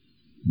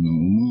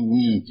نوما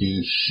وين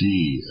كين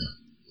شيا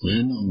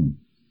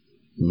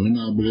وين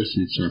أبلس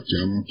ويتشاكا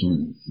مطن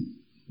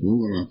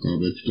وغلا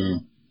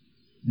كابتكا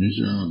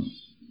نجا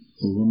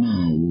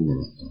وغنا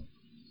وغلا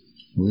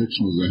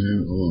ويتشو زهر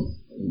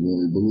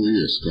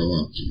ويبروي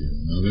اسكالاتي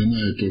نارينا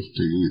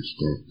يتوفتي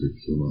اسكالاتي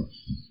بسلاش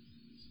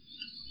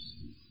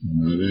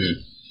ناري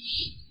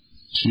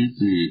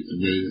تشيبي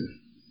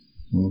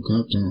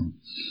وكاتا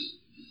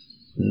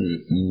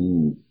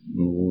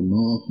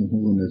وناخ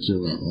وغنا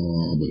تشغى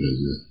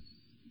أبرزي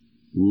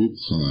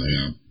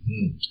ويبخايا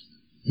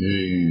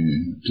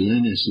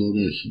تويني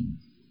سوليشن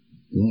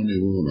تويني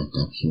وغلا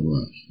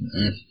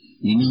كابسلاش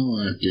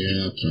inawa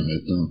teatra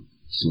eta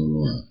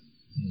solwa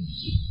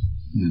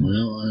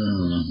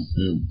moja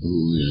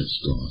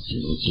brujesko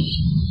oto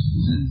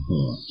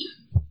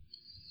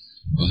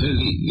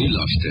oheli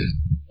nilaste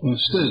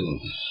Ostelo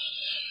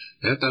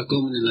eta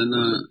komni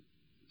lana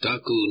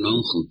taku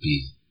nonhupi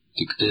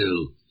tiktel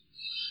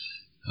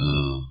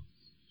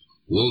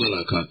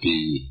wogala kapi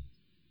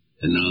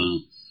ena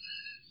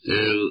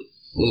el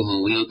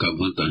ohoya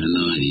kabanta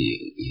ena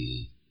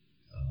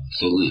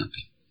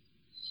solniapi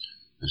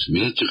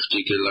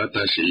Смертихтики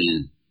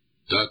латашин,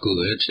 таку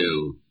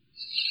вечел,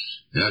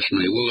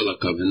 яшна и вогла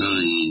кавина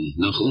и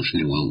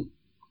нахушни вам,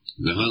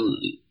 Behal,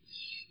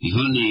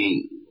 ihani,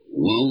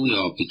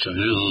 wauya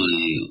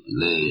pichahani,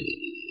 le,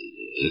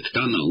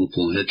 ektana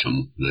upon hecham,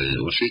 le,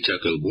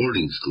 washichakal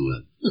boarding school.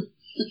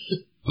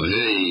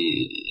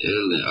 Hey,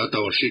 ele, ata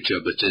washicha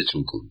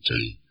betechunkum,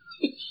 chay.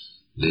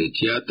 Le,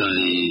 tiata,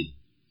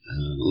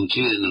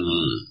 unchina,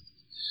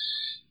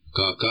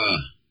 kaka,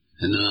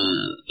 hena,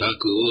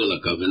 taku ola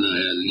kavena,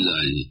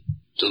 lilai,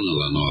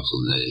 tonala noxo,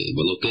 le,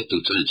 baloketu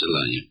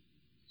chanchalanya.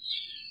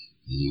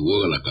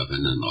 Wola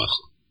kavena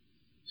noxo.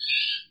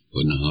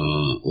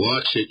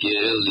 Watche ke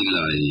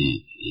lila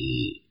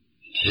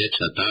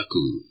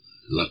hechataku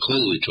la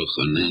kolu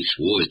choka naish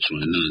woi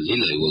chwana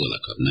lila wola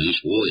kap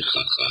naish woi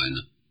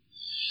khakhaina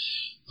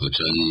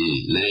ochani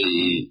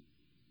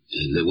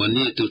le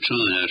wani tu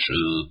chana sha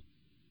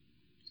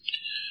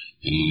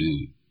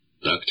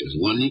doctors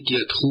wani ki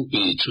atrupi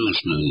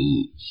chana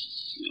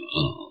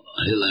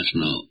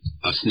helashna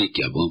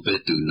asnikia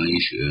bompetu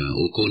naish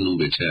okono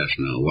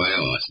bechashna waya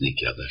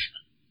asnikia dashna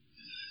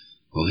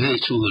O hei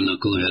chuhana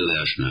ko hele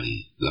ashnai,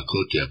 la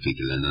kotia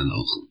pikilena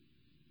noku.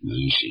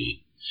 Noishi,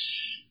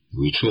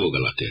 wichoga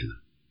la tena.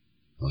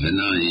 O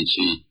hena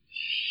ichi,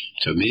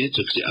 chamie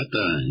chukti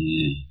ata,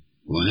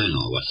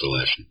 waheno waso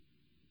ashin.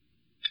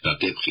 Ta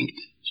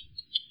kepkingte.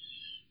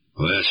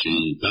 O ashi,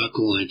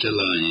 taku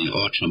entela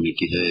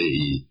ochamiki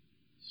hei,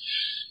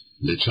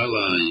 le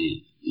chala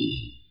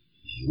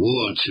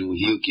woachu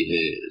hiuki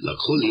hei, la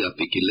kolia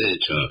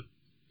pikilecha,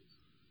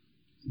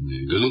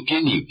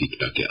 galukini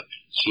piktakeapi.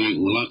 Si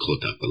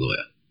ulakota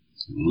paloya.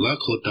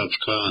 Ulakota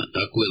pka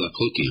takwe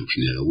lakoti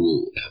amshnera wo.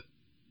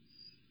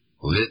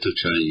 Oheto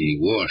chai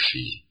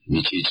washi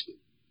michichu.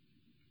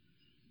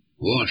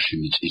 Washi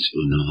michichu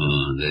naha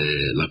le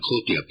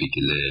lakoti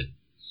apikile.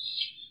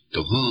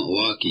 Toha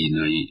waki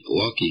na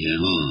waki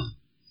heha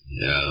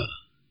ya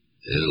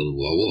el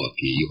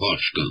wawaki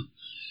yuhashka.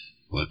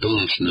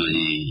 Watonsh na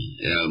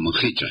el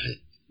machicha he.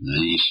 Na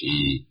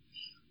ishi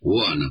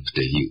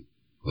wanaptehiu.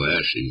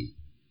 Washi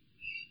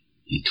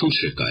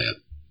itushe kaya.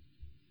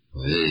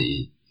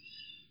 Hey,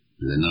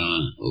 lena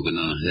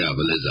ogana hea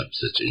beleza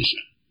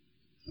psechisha.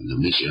 Na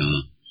misha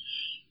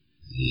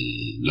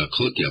la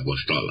kotia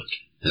bostalak.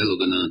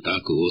 Helogana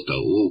taku ota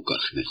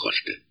ukach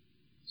nechoshke.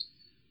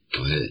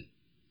 Ohe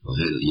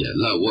ya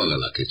la waga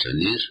la kecha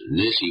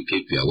neshi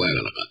pipia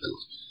waga la kapelo.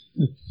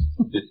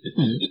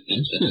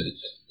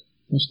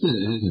 Aste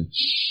ege.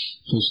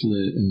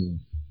 Fasle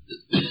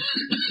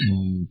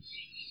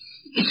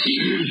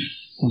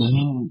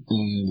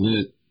le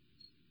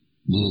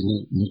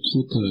la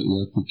kota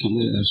ya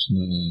pikile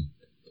asna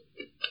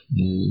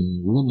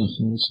wona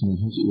khonsna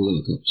hos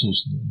wala kapsna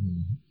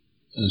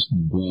asna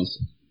blas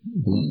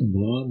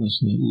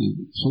asna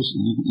hos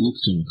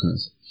yuktum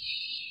kas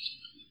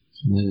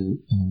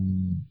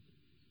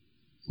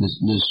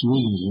le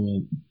swing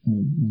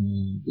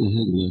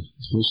ehele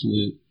hos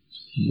le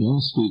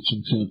one speech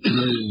and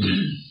play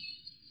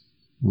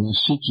one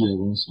shiki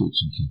one speech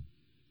and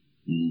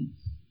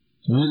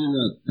Hadi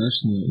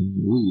asna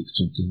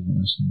yuktum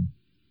asna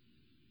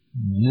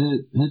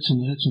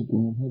Hetchen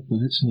kon hatta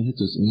hetchen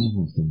hetas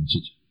inhoftan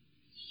chich.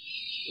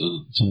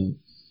 Ta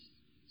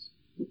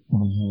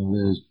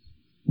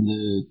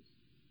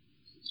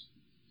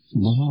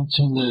le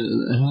hanchen le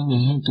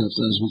hankaps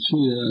as we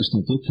chuya as na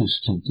topish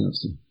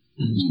hankaps.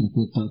 Is na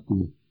taku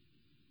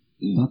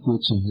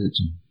cha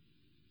hetchen.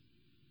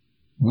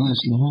 Mas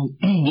la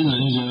ina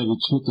inja we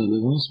chuta le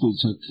vamos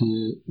speech ki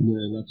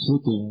la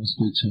kota vamos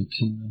speech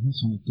ki na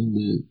hasna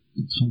le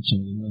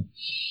hanchen na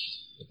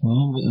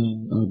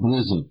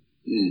blazer.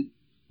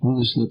 What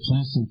is the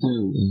price and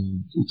tell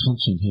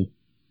attention here?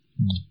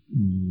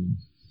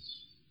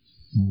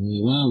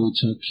 Wow,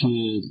 which are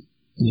killed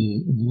the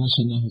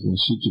national of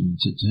Washington.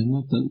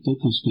 Not that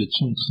focus the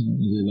chunks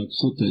the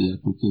Lakota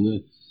Yakukule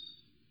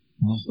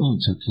not on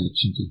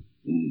Chakachi.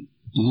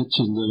 The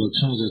Hitchin level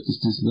charge at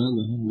this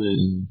level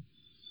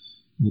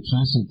the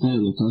price and tell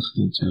of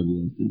Austin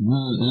Chabla. No,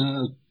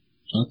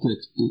 I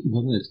take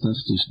one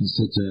expectation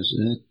such as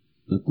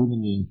a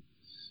company.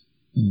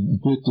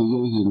 Apeto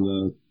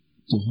yohila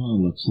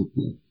tohan la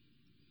football.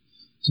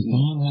 So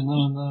tohan hena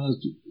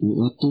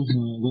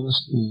watoha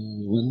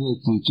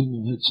waneti chino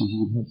hechi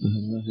hi hata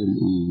hena hel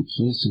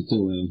face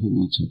tewa hel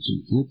chachi.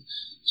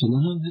 So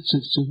nahan hechi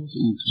chino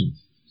ikchen.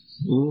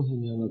 Oh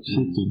hena la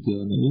football ke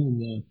ana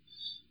hena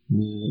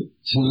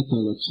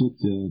theater la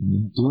football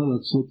toa la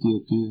football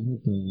ke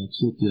hata la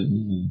football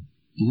ina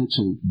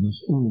hechi nas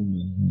on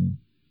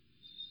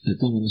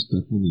etama nesta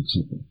kuni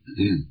chapa.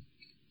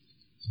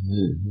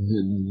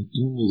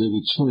 Uno deve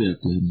choya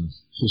que nos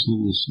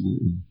posibles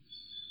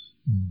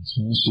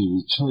Franci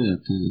choya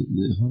que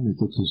le hami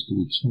toques que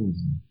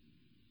choya.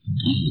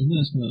 No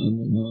es no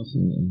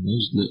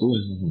es de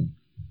hoy.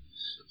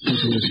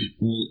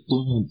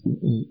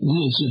 No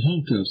es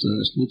handcuffs a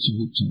splitting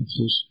hip and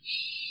fish.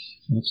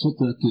 I thought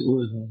that the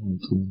oil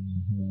con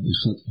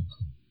ifat.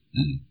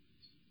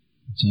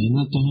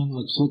 China tohan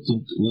lakot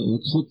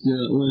ya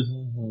oil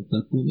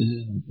takun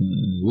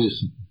wech.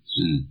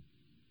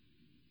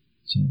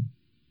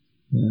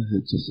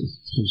 It's just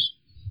fish.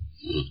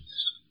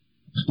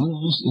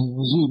 خلاص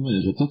وزي ما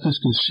يغطاكش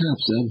كالشاب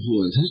ساب هو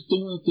هشتو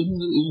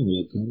من اليوم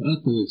كان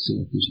أتوك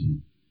سيأكل شيء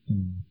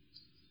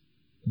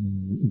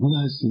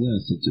قلنا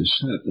الثلاثة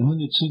الشاب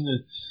هوني تشينا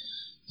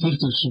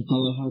تختار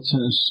شنطلها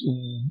تاش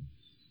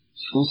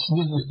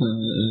أصلها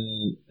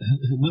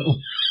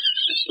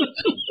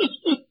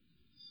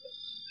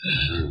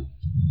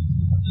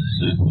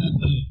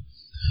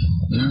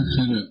نأو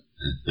كده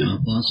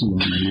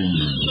أباصل اليوم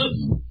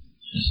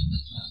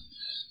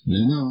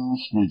لأنه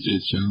أصبحت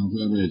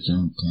شانفة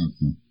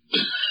شانكاتنا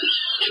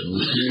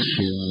وكيف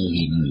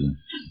هنا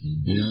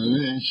يا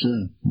ليش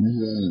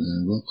مثل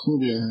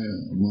بقول يا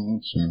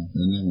موسى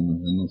أنا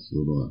من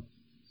الصلاة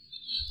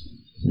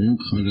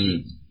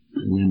ويمكن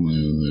وما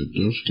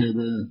يدرس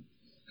كده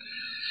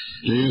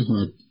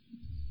تيجات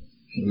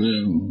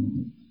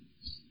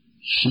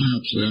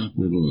شاب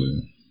سيأكله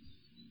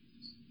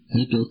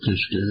هتو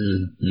كشكه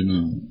هنا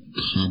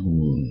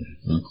خامو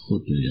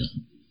أخوتيا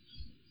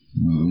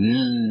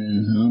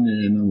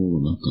هاني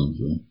نولا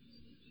كذا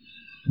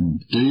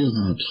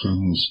تيجات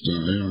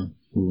خاموستايا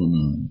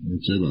هنا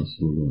يتلا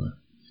صلاة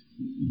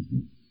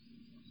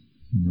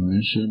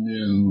نايشمي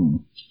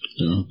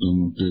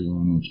تأكلم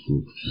تيجانو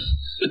تخوك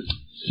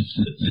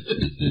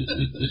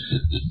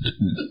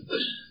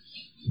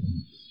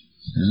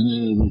أنا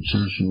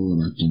بتشاشة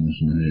ولكن مش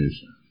نهيش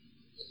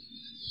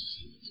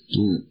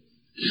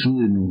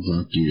شوي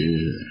نوغاكي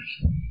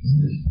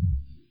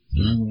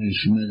تاغو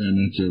يشميغا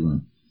نتبا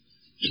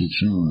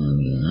كيشان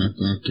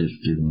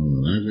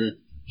أكاكشتينو أغا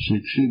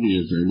شكشيري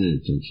يزالي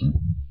تسا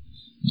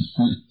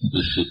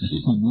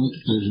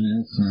نوكتجني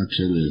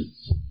أكاكشلي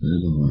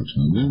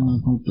إدوغاتا لما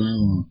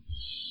كنتاوا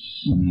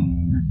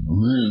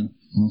وهي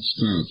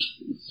مستاد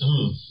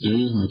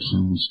تيغات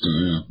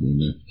خمسكايا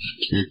بله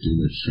كيكي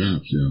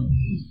للشاب يا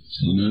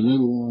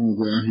ونالو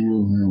غاهيو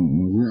هم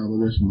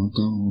وغيابلش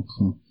مكان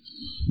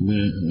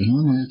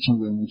هنا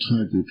يتشبه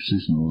متخيط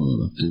بسيسنا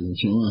وغلا كده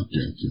سواء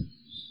كده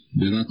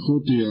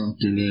براكوتي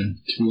كده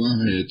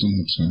تواها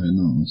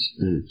يتنصحنا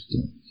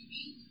سبيكتا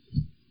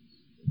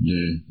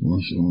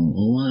واش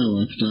أوايا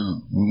وقتا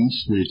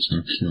ونسبيت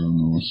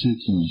أكشانا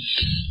وسيتنا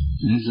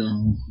إذا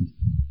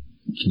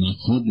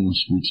تنخد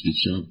نسبيت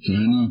إتشاب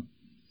تانا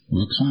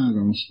وكان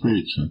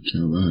نسبيت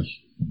أكشاباش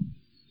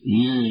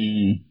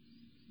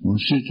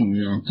وسيتنا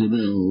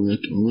يأكله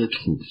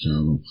ويتخوك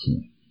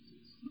تابوكا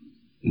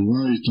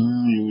Ивай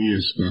тая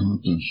юеска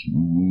хаташ,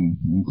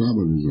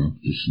 мукабали зак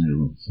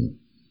тишневакса.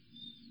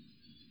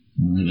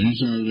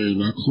 Ризале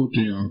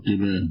лакхоти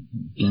акиле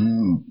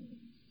тая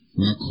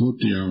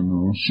лакхоти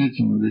ана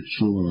оситна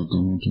рикшувала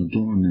камота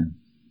тоне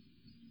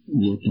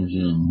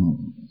йотазе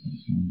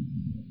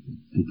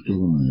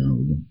туктогана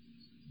явда.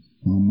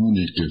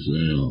 Амоникезе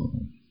ява.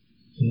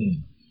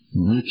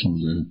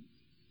 Вечнзе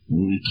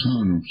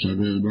уитхану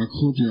псаре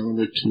лакхоти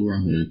авале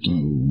тюахе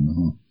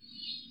тауна.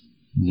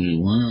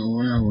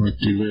 Waya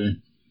wakile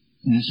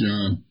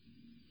isha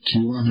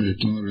tiwa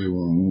hetore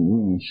wa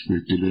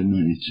spekile na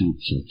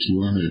itupsa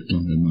tiwa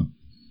hetore na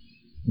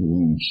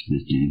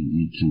speki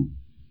itu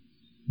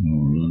no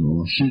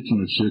la shito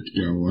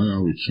setka waya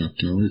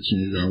wichaka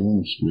wetsinga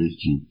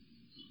speki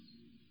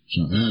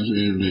sa as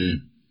ele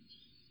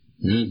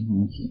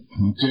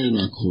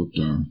hakela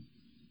kota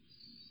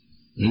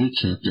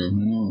echaka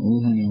hena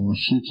ohena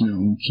washita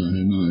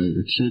hena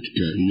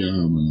setka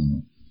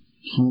iyamana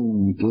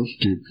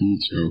Toski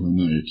pizza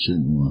hana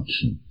etchen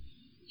watchen.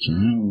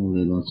 Sahen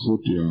la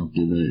khotia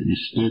kile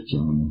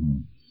istetana.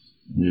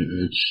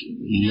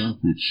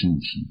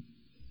 Yapichinchen.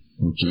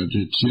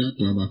 Otate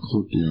tiata la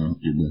khotia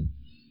kile.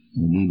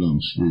 Nilam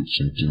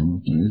switcha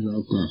kamata is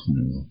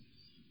akachnewa.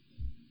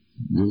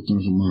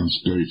 Wiltons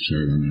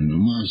maaskaichagan en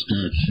een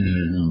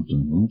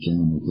maaskaitchagan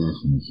ontaan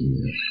akachne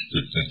voor.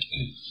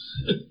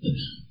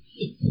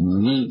 En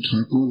alleen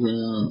takuga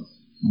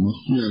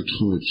مخفيات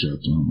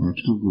خوتشاتا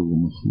أتكوكو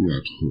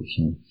مخفيات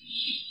خوتشا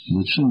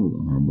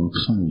وشمرها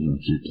بخانجا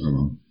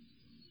تيتالا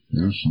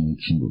ياسنا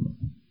تشمرها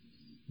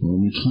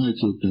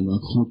ومتخايتو كلا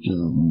خوتشا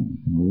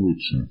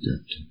مويتشا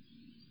كات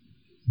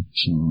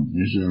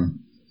إذا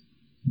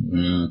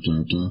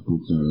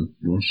تاكوكا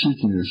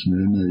وشيتنا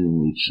يسنينا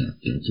يويتشا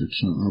كات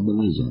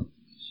أبليزا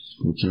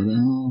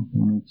وتريها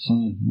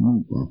ونتسان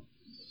نوبا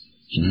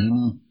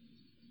سهنا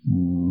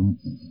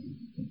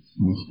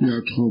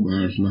مخفيات خوب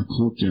عرش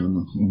لكوتيا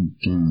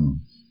نخونتان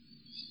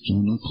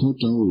سانا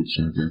كوتا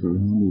ويتشاك يكره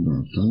هنودا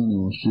تاني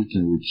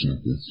وشيتنا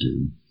ويتشاك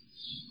يكتري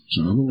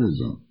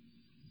سابرزا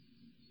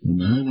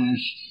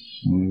ونهاريش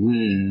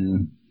منوي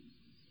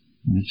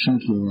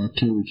نتشاك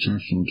لواكي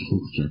ويتشاك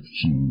سنتخوكتاك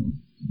تشين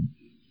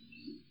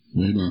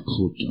ويلا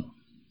كوتا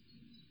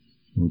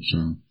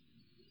وچا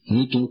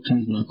هيتو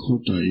كنز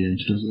لكوتا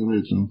ينكتاز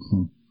أريتان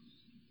كون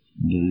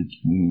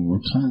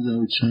وكذا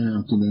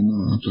وشايع كلنا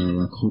أتى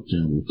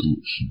لكوتيا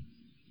وكيش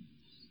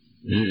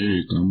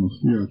كما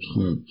فيها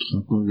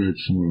تخبرت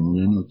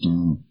شمولنا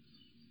تان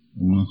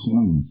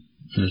نخون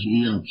فاش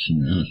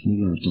إيابسني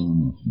أسمرا تان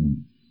نخون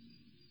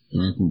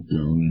تاكو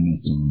بيولنا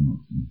تان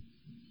نخون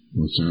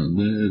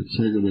وسألت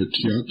فكرة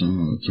تياتا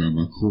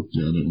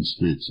تلكوتيا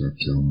لنسبيت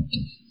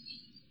ساكيامتا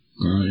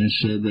كا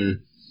إنشابه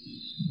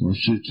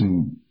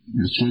Washington,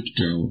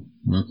 Yesitka,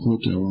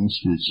 Lakota, Wall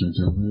Street,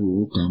 Sakawe,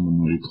 Wokaman,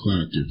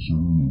 Ikwaki,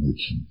 Sam,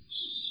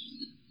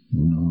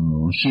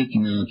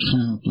 Washington,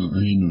 Trata,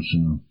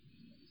 Ainosino,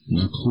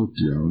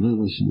 Lakotia,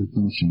 Levas,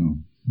 Litonsino,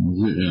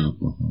 Move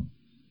Airpaha,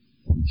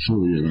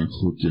 Shoya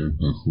Lakotia,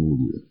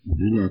 Kaholia,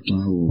 Dilata,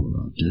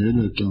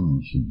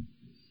 Teletansi,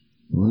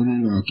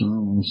 Orilata,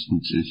 Wall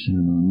Street,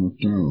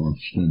 Nota, of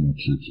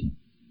Stenatita.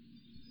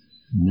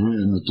 No,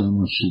 na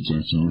tama sita,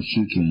 so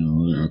sita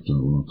na ata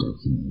waka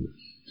kuna.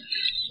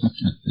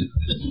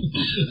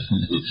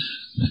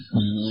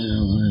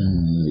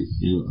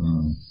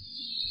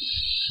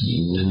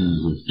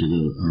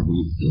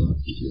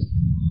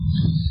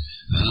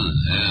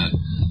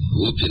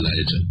 Wupila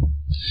ita.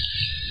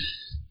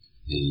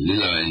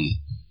 Lilai,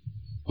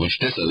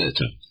 washtesa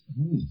leta.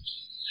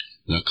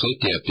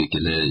 Lakota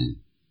pikile.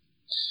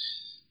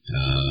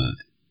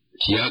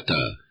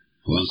 Kiata,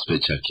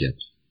 wanspechakia.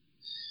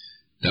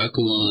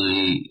 Tako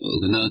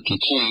na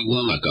kichi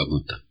wala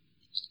kabuta.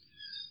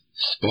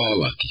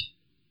 Spalaki.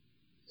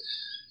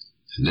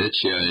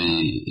 Lecha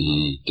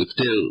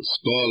tuktel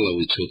spala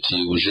wichoti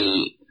uje.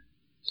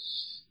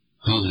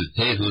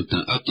 He hanta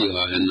ati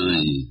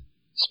hana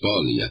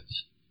spali yapi.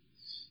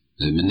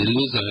 Le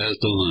meneluza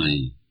helto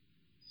hai.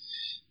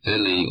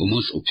 Ele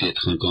umus upiet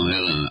kan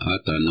ela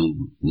ata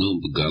no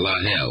gala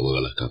hea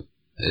wala ka.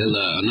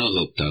 Ela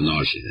anogopta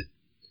naje.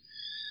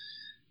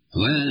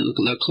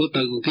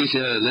 Lakota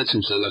gukisha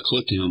letzum se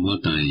lakoti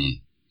hamata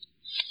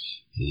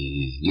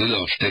lila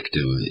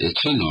stekte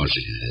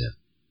etchinaji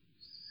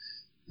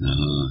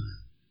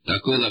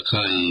tako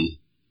lakai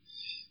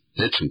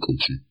letzum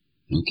kumchen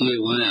nuki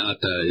wana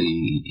ata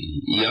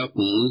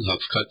yapu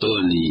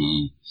hafkato ni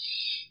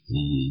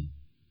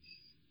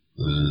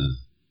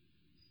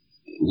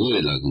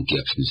woela gunki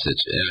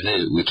afnisech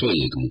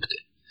witoye gumukte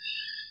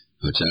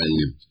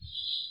achai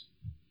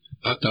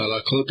ata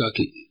lakota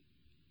ki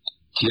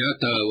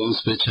Kiata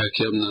once pecha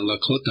kiam na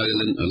Lakota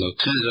glen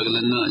Lakota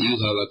glen na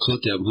yuha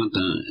Lakota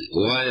bhanta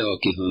waya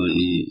ki ha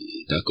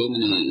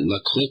takomni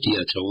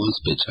Lakota cha once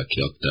pecha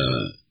kiakta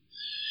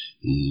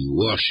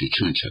washi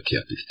chuncha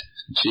kiapit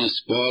chi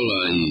spala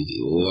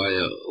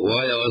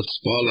waya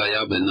spala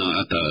yabena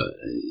ata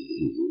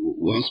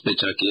once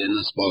pecha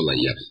kiena spala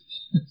yab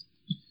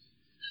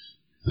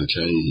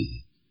achai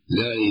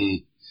lai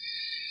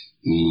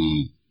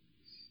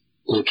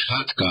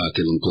Ochatka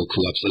kelun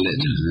koklap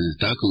salet.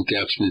 Takun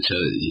kapsnita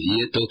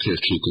yeto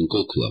kerchi kun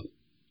koklap.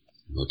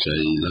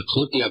 Ochai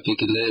Lakota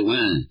apikile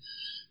wan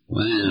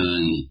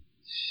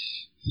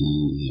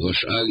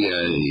wash agia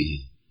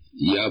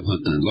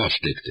yabhatan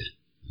lashtekte.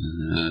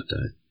 Ata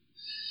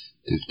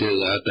tiktel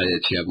ata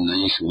yachab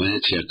naish wan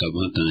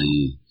chakabhatan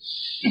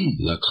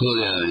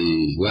Lakota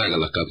waga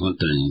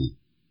lakabhatan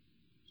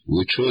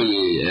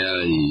Wicholi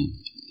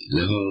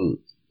leho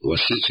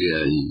washichi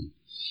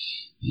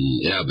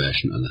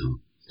Airbashna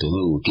to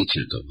her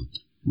kitchen.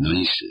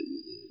 Nice.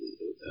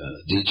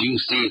 Did you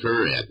see her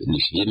ab?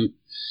 Him?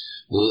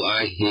 Oh,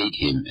 I hate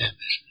him ab.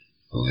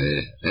 Oh,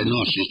 I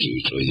know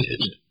she's so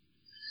yet.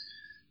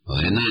 Oh,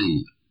 and I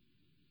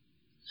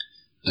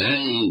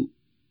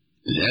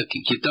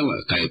kitala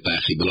kai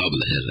pachi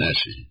blabla has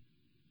actually.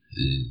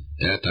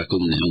 Ata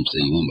kum ne hom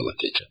say wombala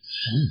kitcha.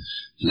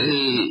 Le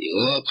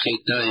oh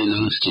khita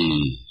inasti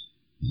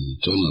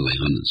tonally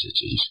hands it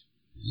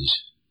is.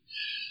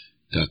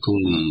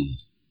 Takuni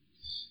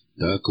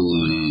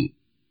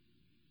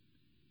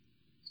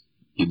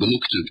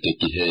ibuluktuk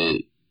teki he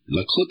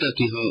Lakota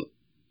ki ha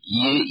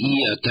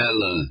ye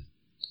atala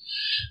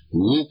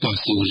wopa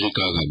si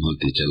ujika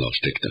gamante chelos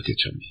tekta ke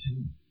chami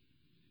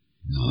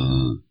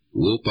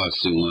wopa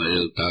si wa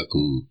el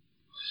taku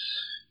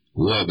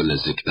wabele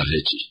zekta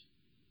hechi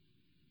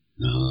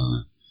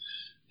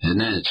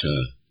henecha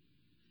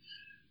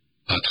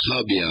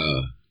athabia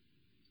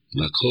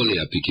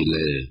Lakolia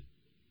pikile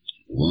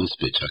once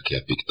pechakia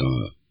pikta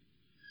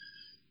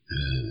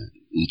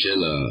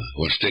Ichela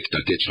wastekta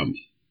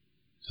kechami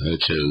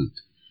Hechel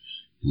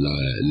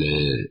le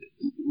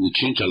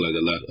uchincha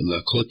la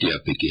kotia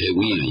piki he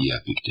wina ya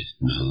pikte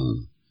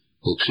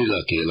Hoksila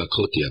ke la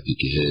kotia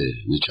piki he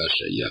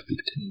wichasha ya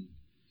pikte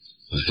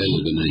Helo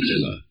gana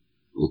ichela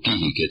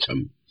ukihi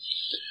kechami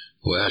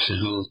Hoashe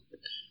ho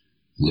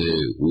le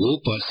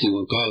wopa si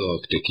wakala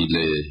teki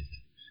le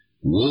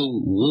wo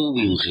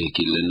winche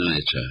ki le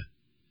naicha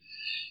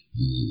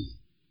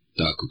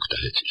Takukta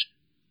hechi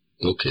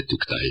Toke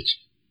tukta hechi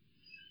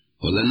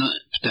Olena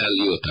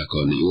ptalio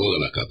takoni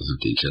wala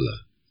kaphanti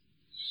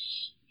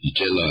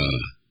ichela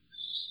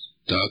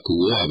taku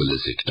wabele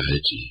sekta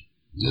hechi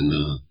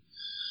lena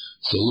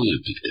soule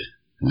pikte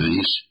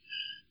naish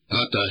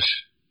atash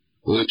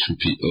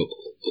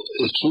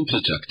ochum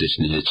pitaktesh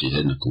ni hechi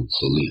hena kun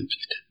soule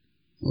pikte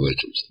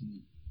ochum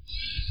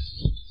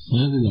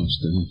Ja, det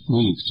låste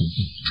olika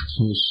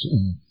hos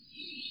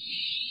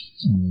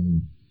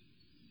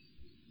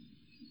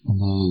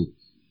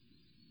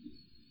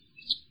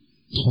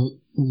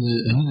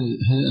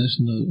här är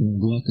såna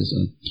glakas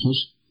att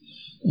trots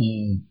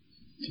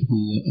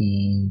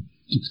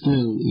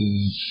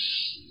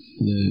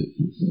det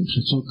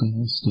försöka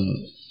hasta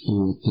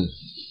вот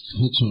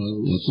это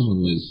вот он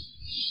говорит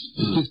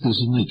как-то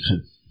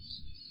знакха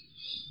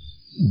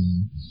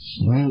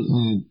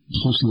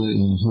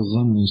после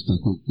хозамны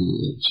такой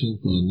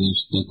чемпион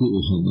такой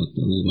ухомат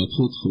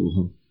вот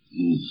хохо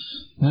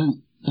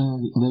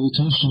لو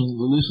تشعر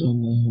وليخ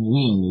أن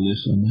وين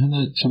وليخ أن هنا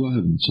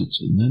تواعد نشيط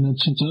هنا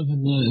تشتغل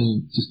هنا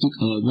تستك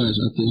على باش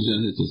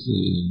أتجاهه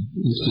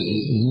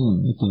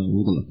أتا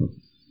وضلك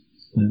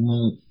هنا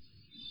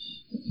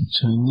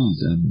Chinese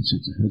أنا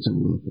نشيط هذا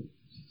وضلك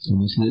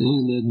مثل إيه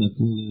لأن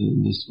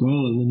كل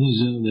السؤال اللي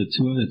نيجي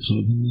لتواعد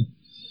خاب هنا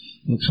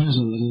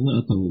وكانجا لنا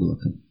أتا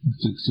وضلك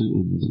تكسر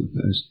وضلك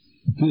إيش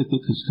كي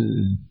تكسر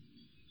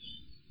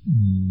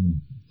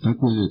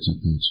أقوى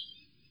يتكلم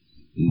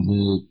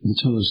the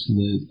choice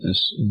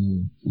as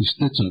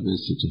istata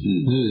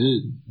basically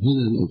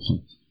هذا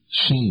الأبخط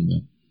shame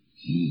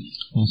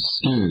he's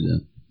scared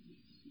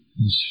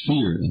he's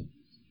feared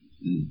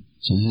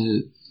so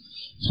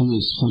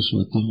خلص خوش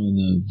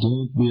وطهنا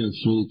don't be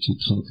afraid to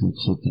talk like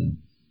خطأ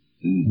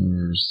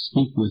or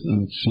speak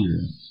without fear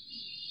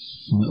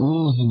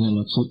all هنا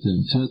لك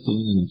خطأ تاتو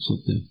هنا لك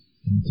خطأ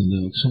انت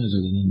لو خارج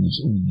لنا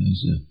المسؤول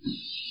إذا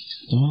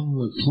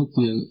طبعا لك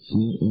خطأ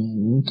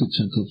ممكن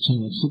تشكل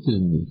لك خطأ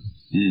ممكن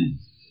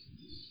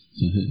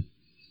صحيح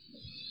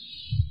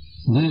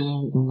لا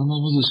أنا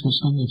ما أدري كيف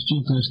أنا في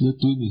يوم كاش لا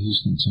توني هيش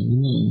نسا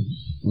أنا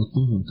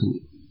أطمع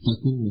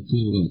تكون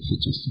مكيرة في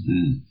جسد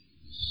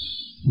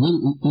بل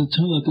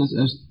ترى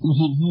كاس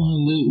هو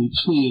لا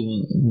يتفير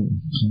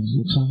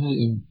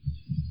كهاي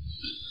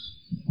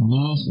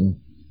ناقة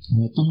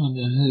أطمع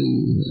هاي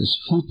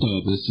فوتا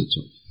بس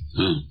تجا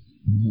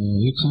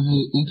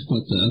يكهاي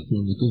إنكبات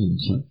أطمع نكهن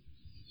خا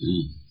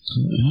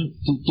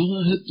ترى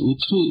هاد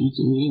وتفير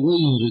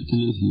ويوري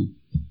كله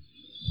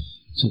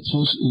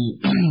ستخش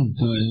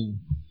كاين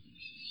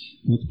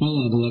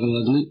متطلع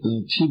بالغلط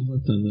تشيب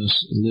حتى ناس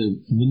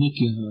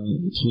لمنيكها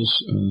تخش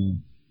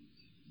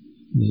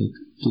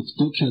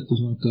تكتوكها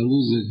تفهم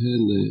كالوزك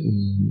هل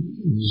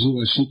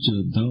جوا شتى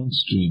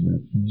downstream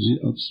جي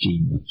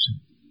upstream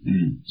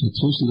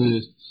تخش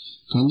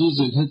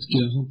لكالوزك هاد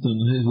كي حتى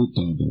نهي هو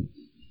طابع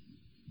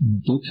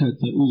توكها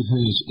تقول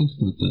هيش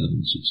إنكبتا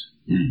أرنشت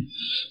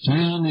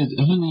فيعني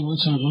هني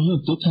مثلا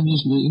غهد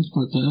توكنيش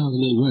لإنكبتا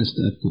أغلى West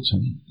Africa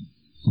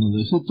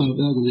the foot of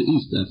the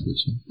East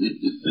Africa.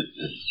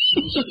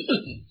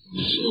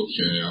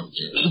 Okay,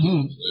 okay.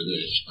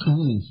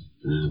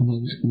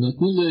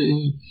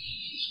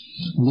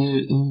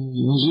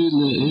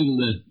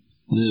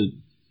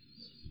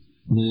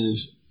 The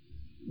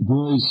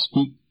boys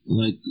speak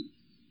like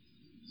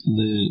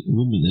the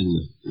women.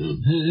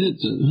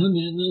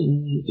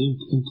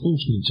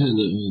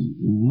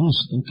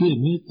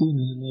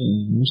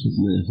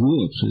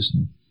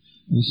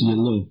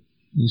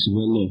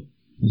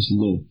 Is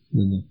low.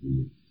 Then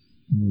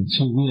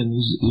so we are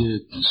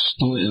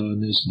story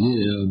on this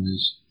year on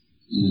this.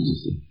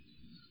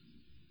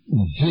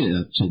 Hey,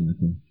 actually,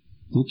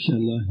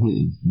 Tokala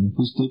hey,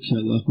 because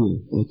Tokala ho,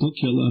 or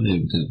Tokala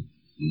hey, can.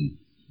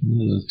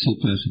 No, that's too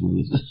possible.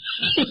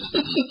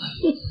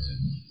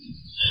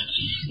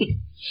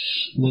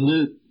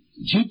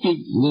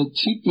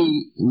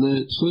 The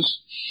first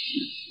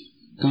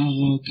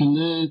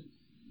calculate.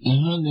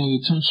 هاني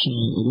تنشر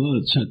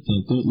رأت شتى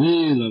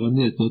ليه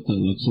لغنية توتا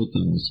لخطة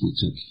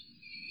مسويتك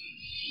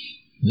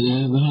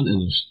هي بهان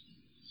إلوش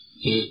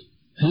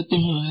حتى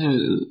هاي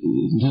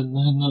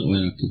هنا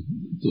وياكي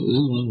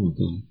إيه ما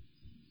نقول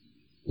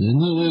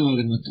هنا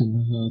غير إنك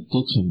إنها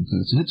تقسم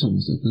كاس حتى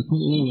مثلا تكون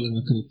غير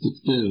إنك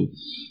تكتير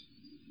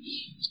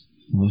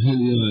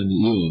وهل يعني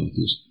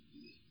يواتيش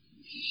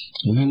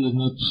وهل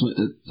إنها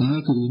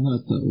تأكل إنها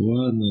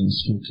تأوانا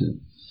سفنكر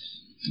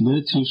لا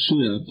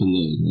تشوي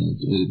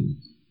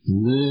أبلا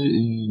le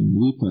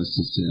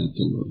vipassi se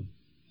apelo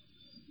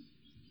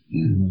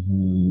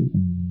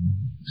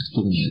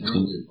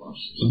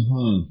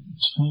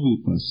chavi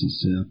passi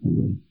se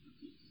apelo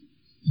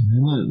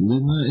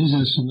lena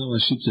ija shina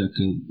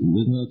washitaka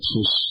lena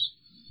tros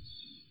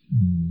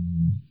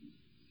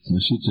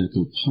washitaka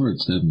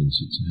parts that means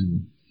it's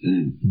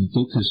ne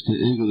tokas ke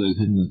egole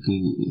henna ke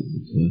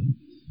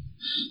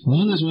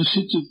wala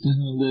washitaka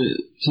le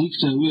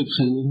tikta web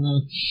khalna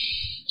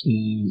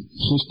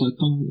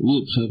خستكم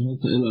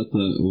ويبخرنت إلى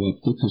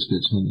وقتكش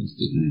كتشانست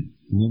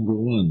number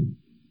 1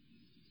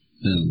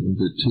 and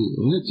number 2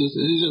 وهتس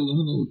إيجا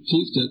لهنا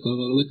تيك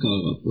تكارا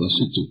لكارا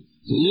وشتو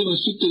إيه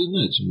وشتو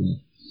الماتش ما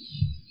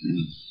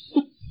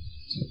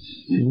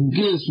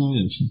نجيس ما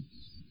يمشي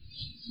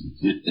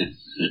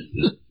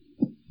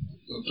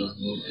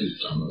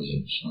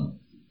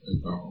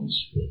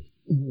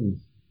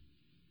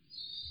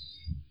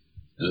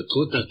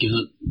Kota ki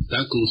han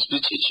takon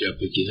spitje op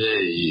ki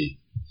hey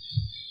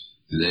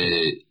le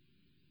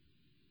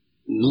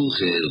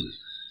nugel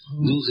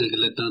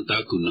le tan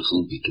takon na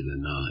khumpi ki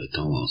na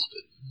etan waspe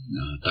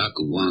na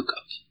takon wanka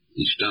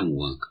ishtam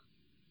wanka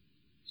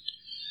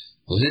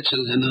o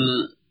hetsel hana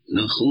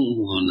na khum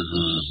hana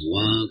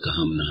wanka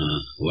hamna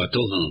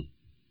wato han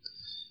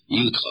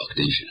yutrak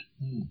deze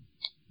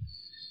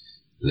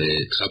le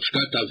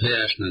trapskat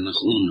avhesh na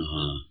khun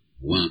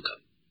wanka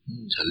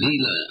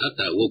Chalila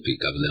ata wopi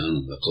kablean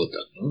la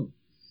kota.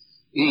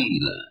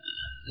 Ila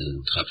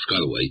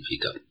trapskal wa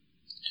ipika.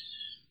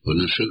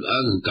 Ona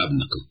shugan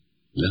kabnako.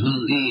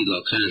 Lehan ila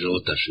kanjo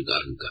ota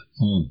shugarnka.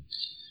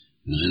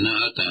 Nana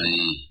ata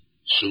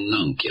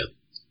sunang kya.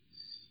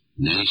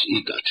 Nais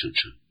ika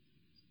chuchu.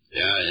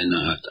 Ya ena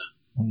ata.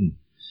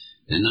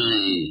 Ena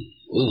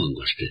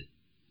oangoste.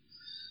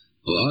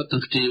 O ata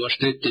kti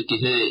wastete ti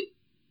he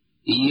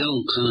iyan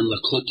kan la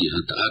koti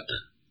hanta ata.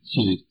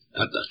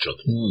 Ata chok.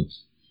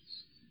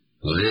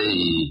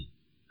 Hey,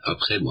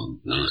 après bon,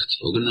 nacht.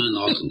 Ogna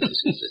nacht is.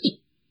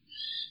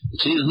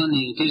 Zie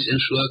hani kis en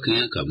swak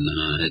yan kap na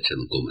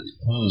hetsen komen.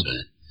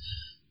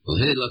 O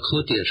hey la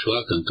khoti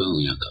swak kan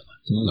yan kap.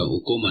 La o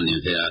komen in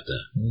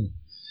theater.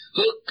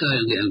 Hokka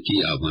yan ki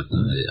avat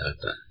na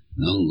ata.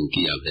 Nong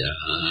ki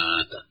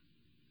ata.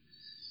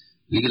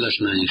 Nigelas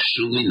na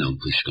isumi nam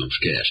pushkam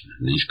skesna,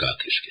 nis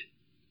kakiske.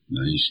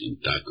 Na isin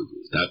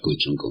taku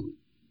chunkom.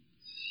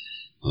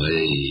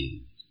 Hey,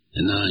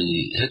 na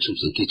hetsen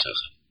so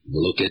kitach.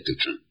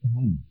 Bloketučan.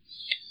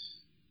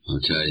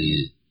 Očaj,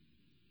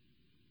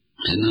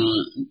 ena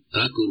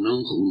tako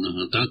nonko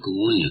na tako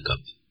moja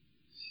kapi.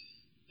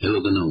 Evo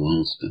ga na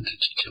vanskan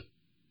tičića.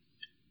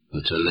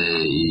 Očale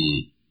i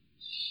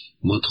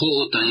motho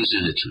ota ise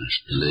hečnaš.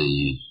 Le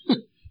i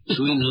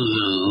suino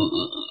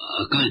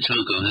akan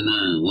chanka hena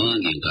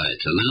wangin kai.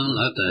 Chalan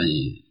ata i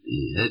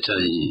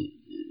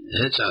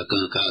hecha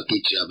kan ka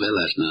kicha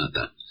belas na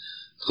ata.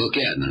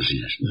 Kokea na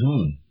žijaš.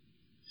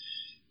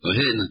 Og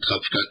her er en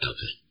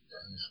trapskatappe.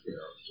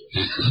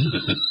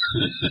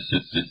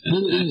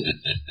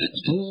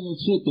 Skal jeg nok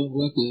tro på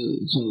hva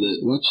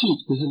tid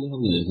det hele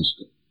handler jeg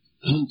husker.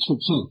 Han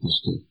tropp sagt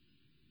husker.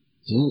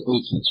 Det er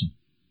øytratsen.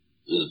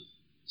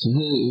 Så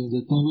her er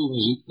det tar vi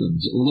med sikten.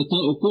 Og det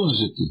tar oppå med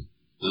sikten.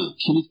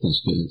 Kilikta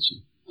skal jeg si.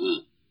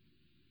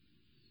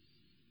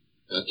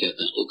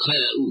 Og hva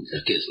er ut? Det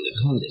er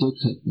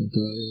katten.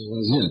 Det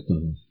var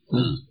zjertan.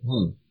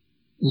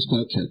 Det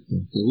skal katten.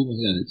 Det er vi med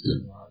her ikke.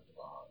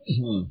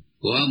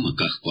 Lama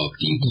kahpak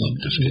tiiklap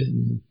taske.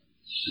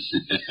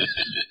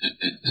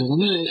 Så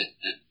det er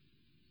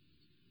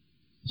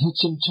helt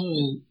som tar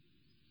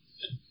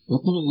vad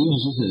kan man göra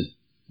så här?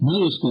 När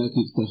du ska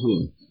titta så.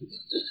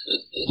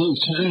 Det är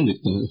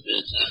kärligt då.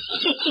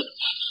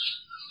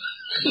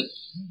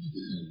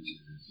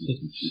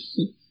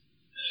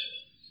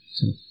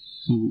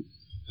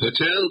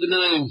 Hotel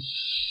gnai.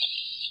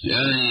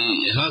 Ja,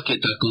 har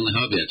kita kun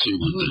habia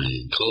chimhanta.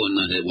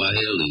 Kona he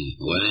waheli,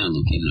 wahelu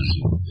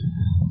kinashi.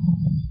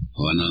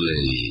 Wanale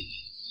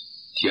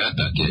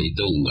tiata ke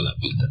idongala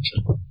pitacha.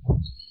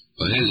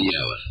 Waheli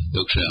yawa,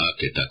 doksha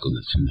ake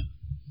takuna sina.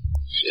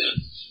 Ja,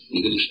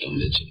 nigelistam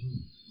leche.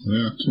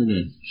 Ja, tyle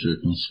się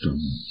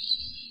konstamy.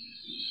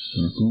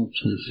 Taką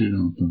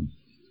przefinantą.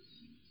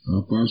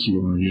 A pasło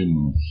na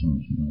jedną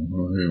wsążną,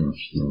 a hewa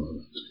stała.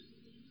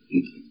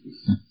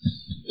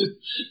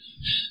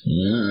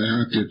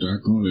 Jakie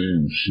taką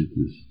leją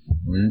szybko.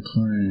 Bo jak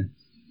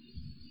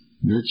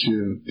Wiecie,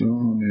 to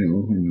nie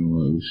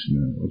ochinowa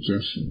usne, o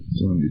czasie,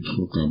 to nie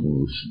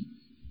tchokało usne.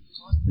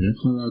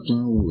 Jechała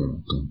ta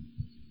ugalaka.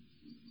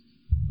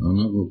 A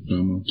na bok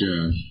tam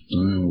okiaś, to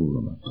nie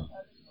ugalaka.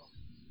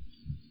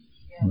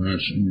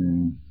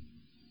 Właśnie,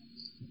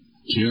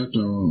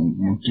 tijata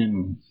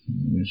makino,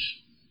 wiesz,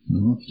 na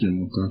hafcie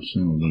mu kaksę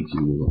odaki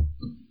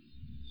ugalaka.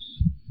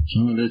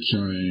 Sama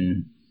lecza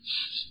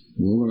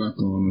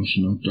ugalaka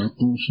onosna,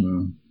 takusna,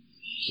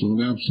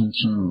 suljapsen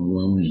chan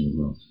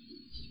ugalaka.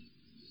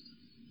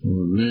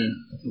 Ole,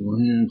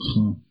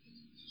 vajenka,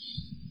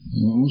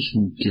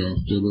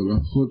 uskonkjahtelu,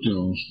 lähkotia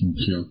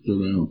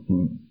uskonkjahtelu,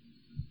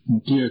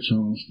 on tiedä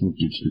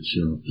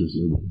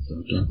uskonkjahtelu,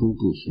 tämä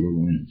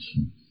kokousluvujensa.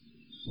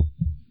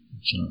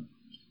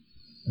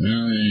 Ja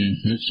ei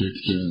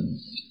hetsekte,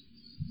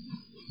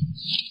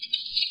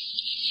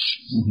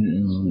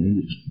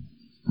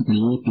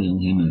 juotujen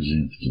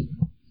hinnäsiästä.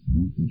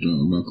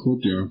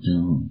 Lähkotia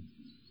on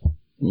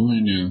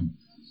ohenia,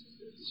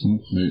 on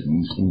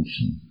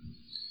kumpsin.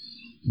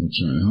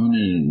 Mutta hän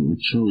ei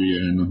sovi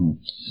enää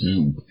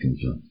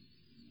euktuta.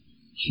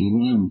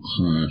 Suruem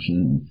kaas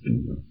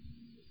euktuta.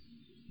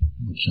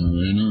 Mutta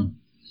enää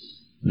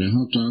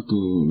lehataako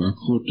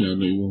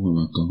lakhotealle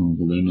juovalakahan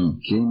kun enää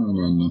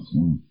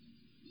zonalannakon.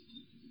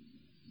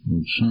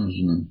 Mutta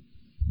saasna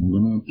onko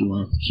näytty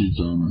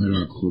vaksitaana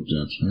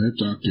herakhoteat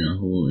hetakea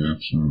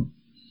hojaksaa.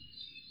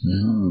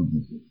 Nehän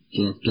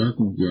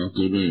takunkia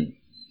kyllä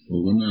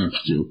onko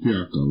näytti jo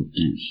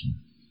piakauttiisi.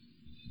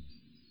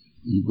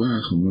 I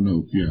bagen we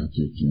nou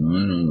piatekje,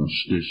 aina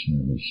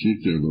stisnella,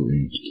 sitelo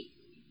inkti.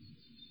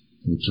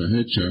 Mutta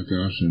hetsa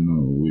kaasena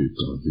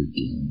uikaa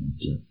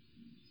tekijäntä.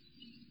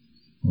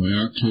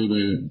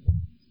 Ojaksele,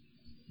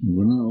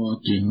 vana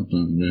oaki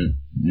hatalle,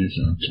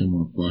 niissä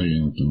aksema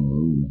paijata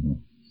uumaha.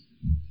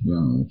 Ja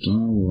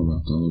taavoilla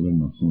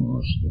kaudena kun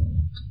astaa.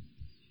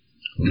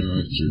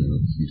 Ojaksele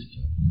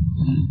kista.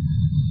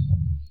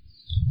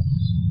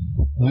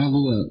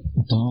 Laguga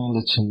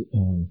dans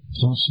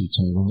principe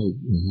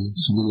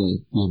sur la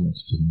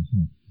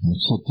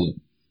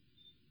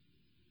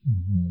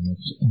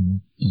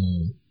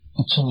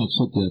تشني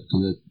خطة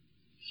كده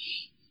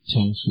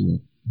تنشل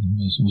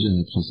مش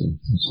مجرد خطة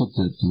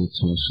خطة كده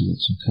توصل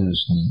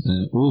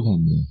تنكرشنا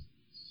أوهن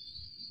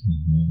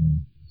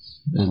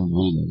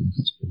الويلة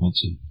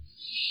ماشي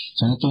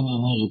ساعتنا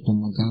نعرف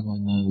أن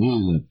كمان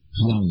ويلة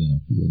خلاص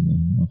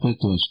كده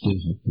أقيت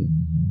واشتيها كده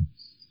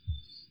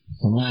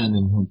كمان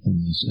هم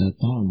الناس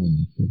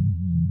أتعلمون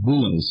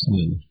ويلة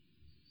اسمه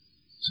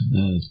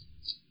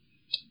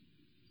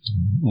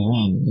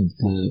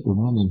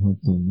ومان هم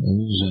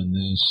أرجع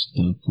ناس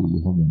تأكل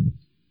هم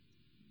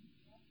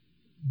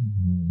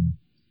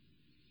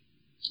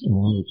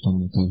ونعرف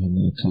أن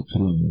كمان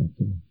كلام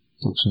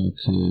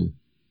تكشف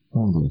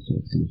هذا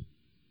كله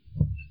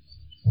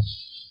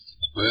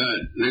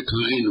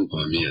لكن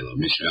بعميرة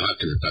مش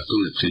هكذا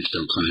تكون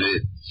تريشتم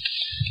كهيت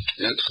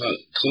تدخل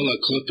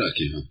كوتا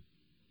كيها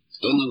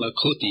دونا لا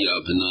كوتي يا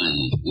بناي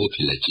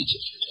وكلا تيجي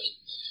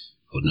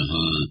هنا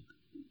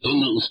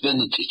دونا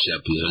أسباني تيجي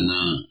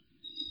بيرنا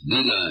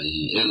ليلا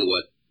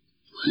إلوات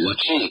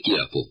واتشيك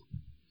يا بو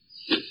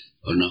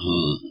هنا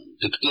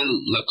تكتل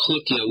لا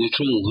كوتي يا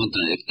ويشون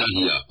هنا إكتاه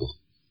يا بو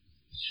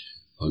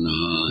هنا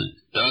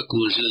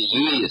تاكون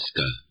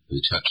جيسكا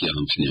ويشاكي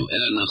همشنيو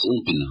أنا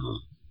خمبنا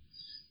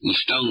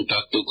نشتاق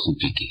تاكتو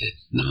كومبيكيه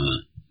نا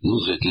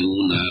نوغتي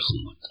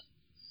وناخمت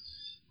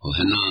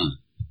وهنا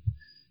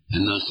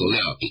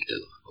صليا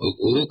بيكتلو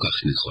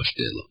وروكاخني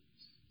خوشتلو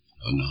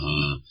أنا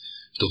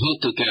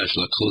تهونتو كاش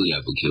لكوليا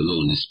بكيلو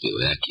نسبي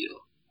وياكيلو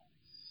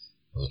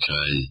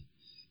وشاي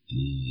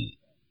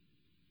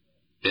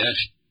باش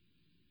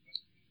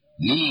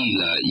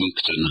ليلا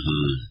يكتنها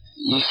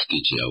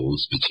يسكيجيا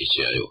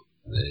ونسبيجيايو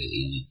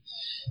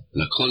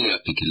لكوليا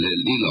بكيلو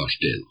ليلا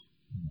شتلو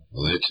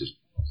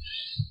وهيتر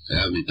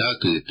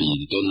mitake pi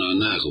dona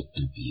nago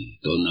pi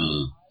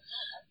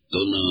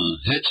dona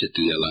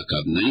hetcheti ala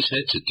kap nais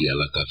hetcheti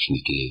ala kap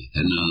snike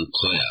hena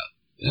khoya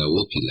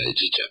wopila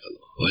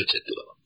jichapelo hetcheti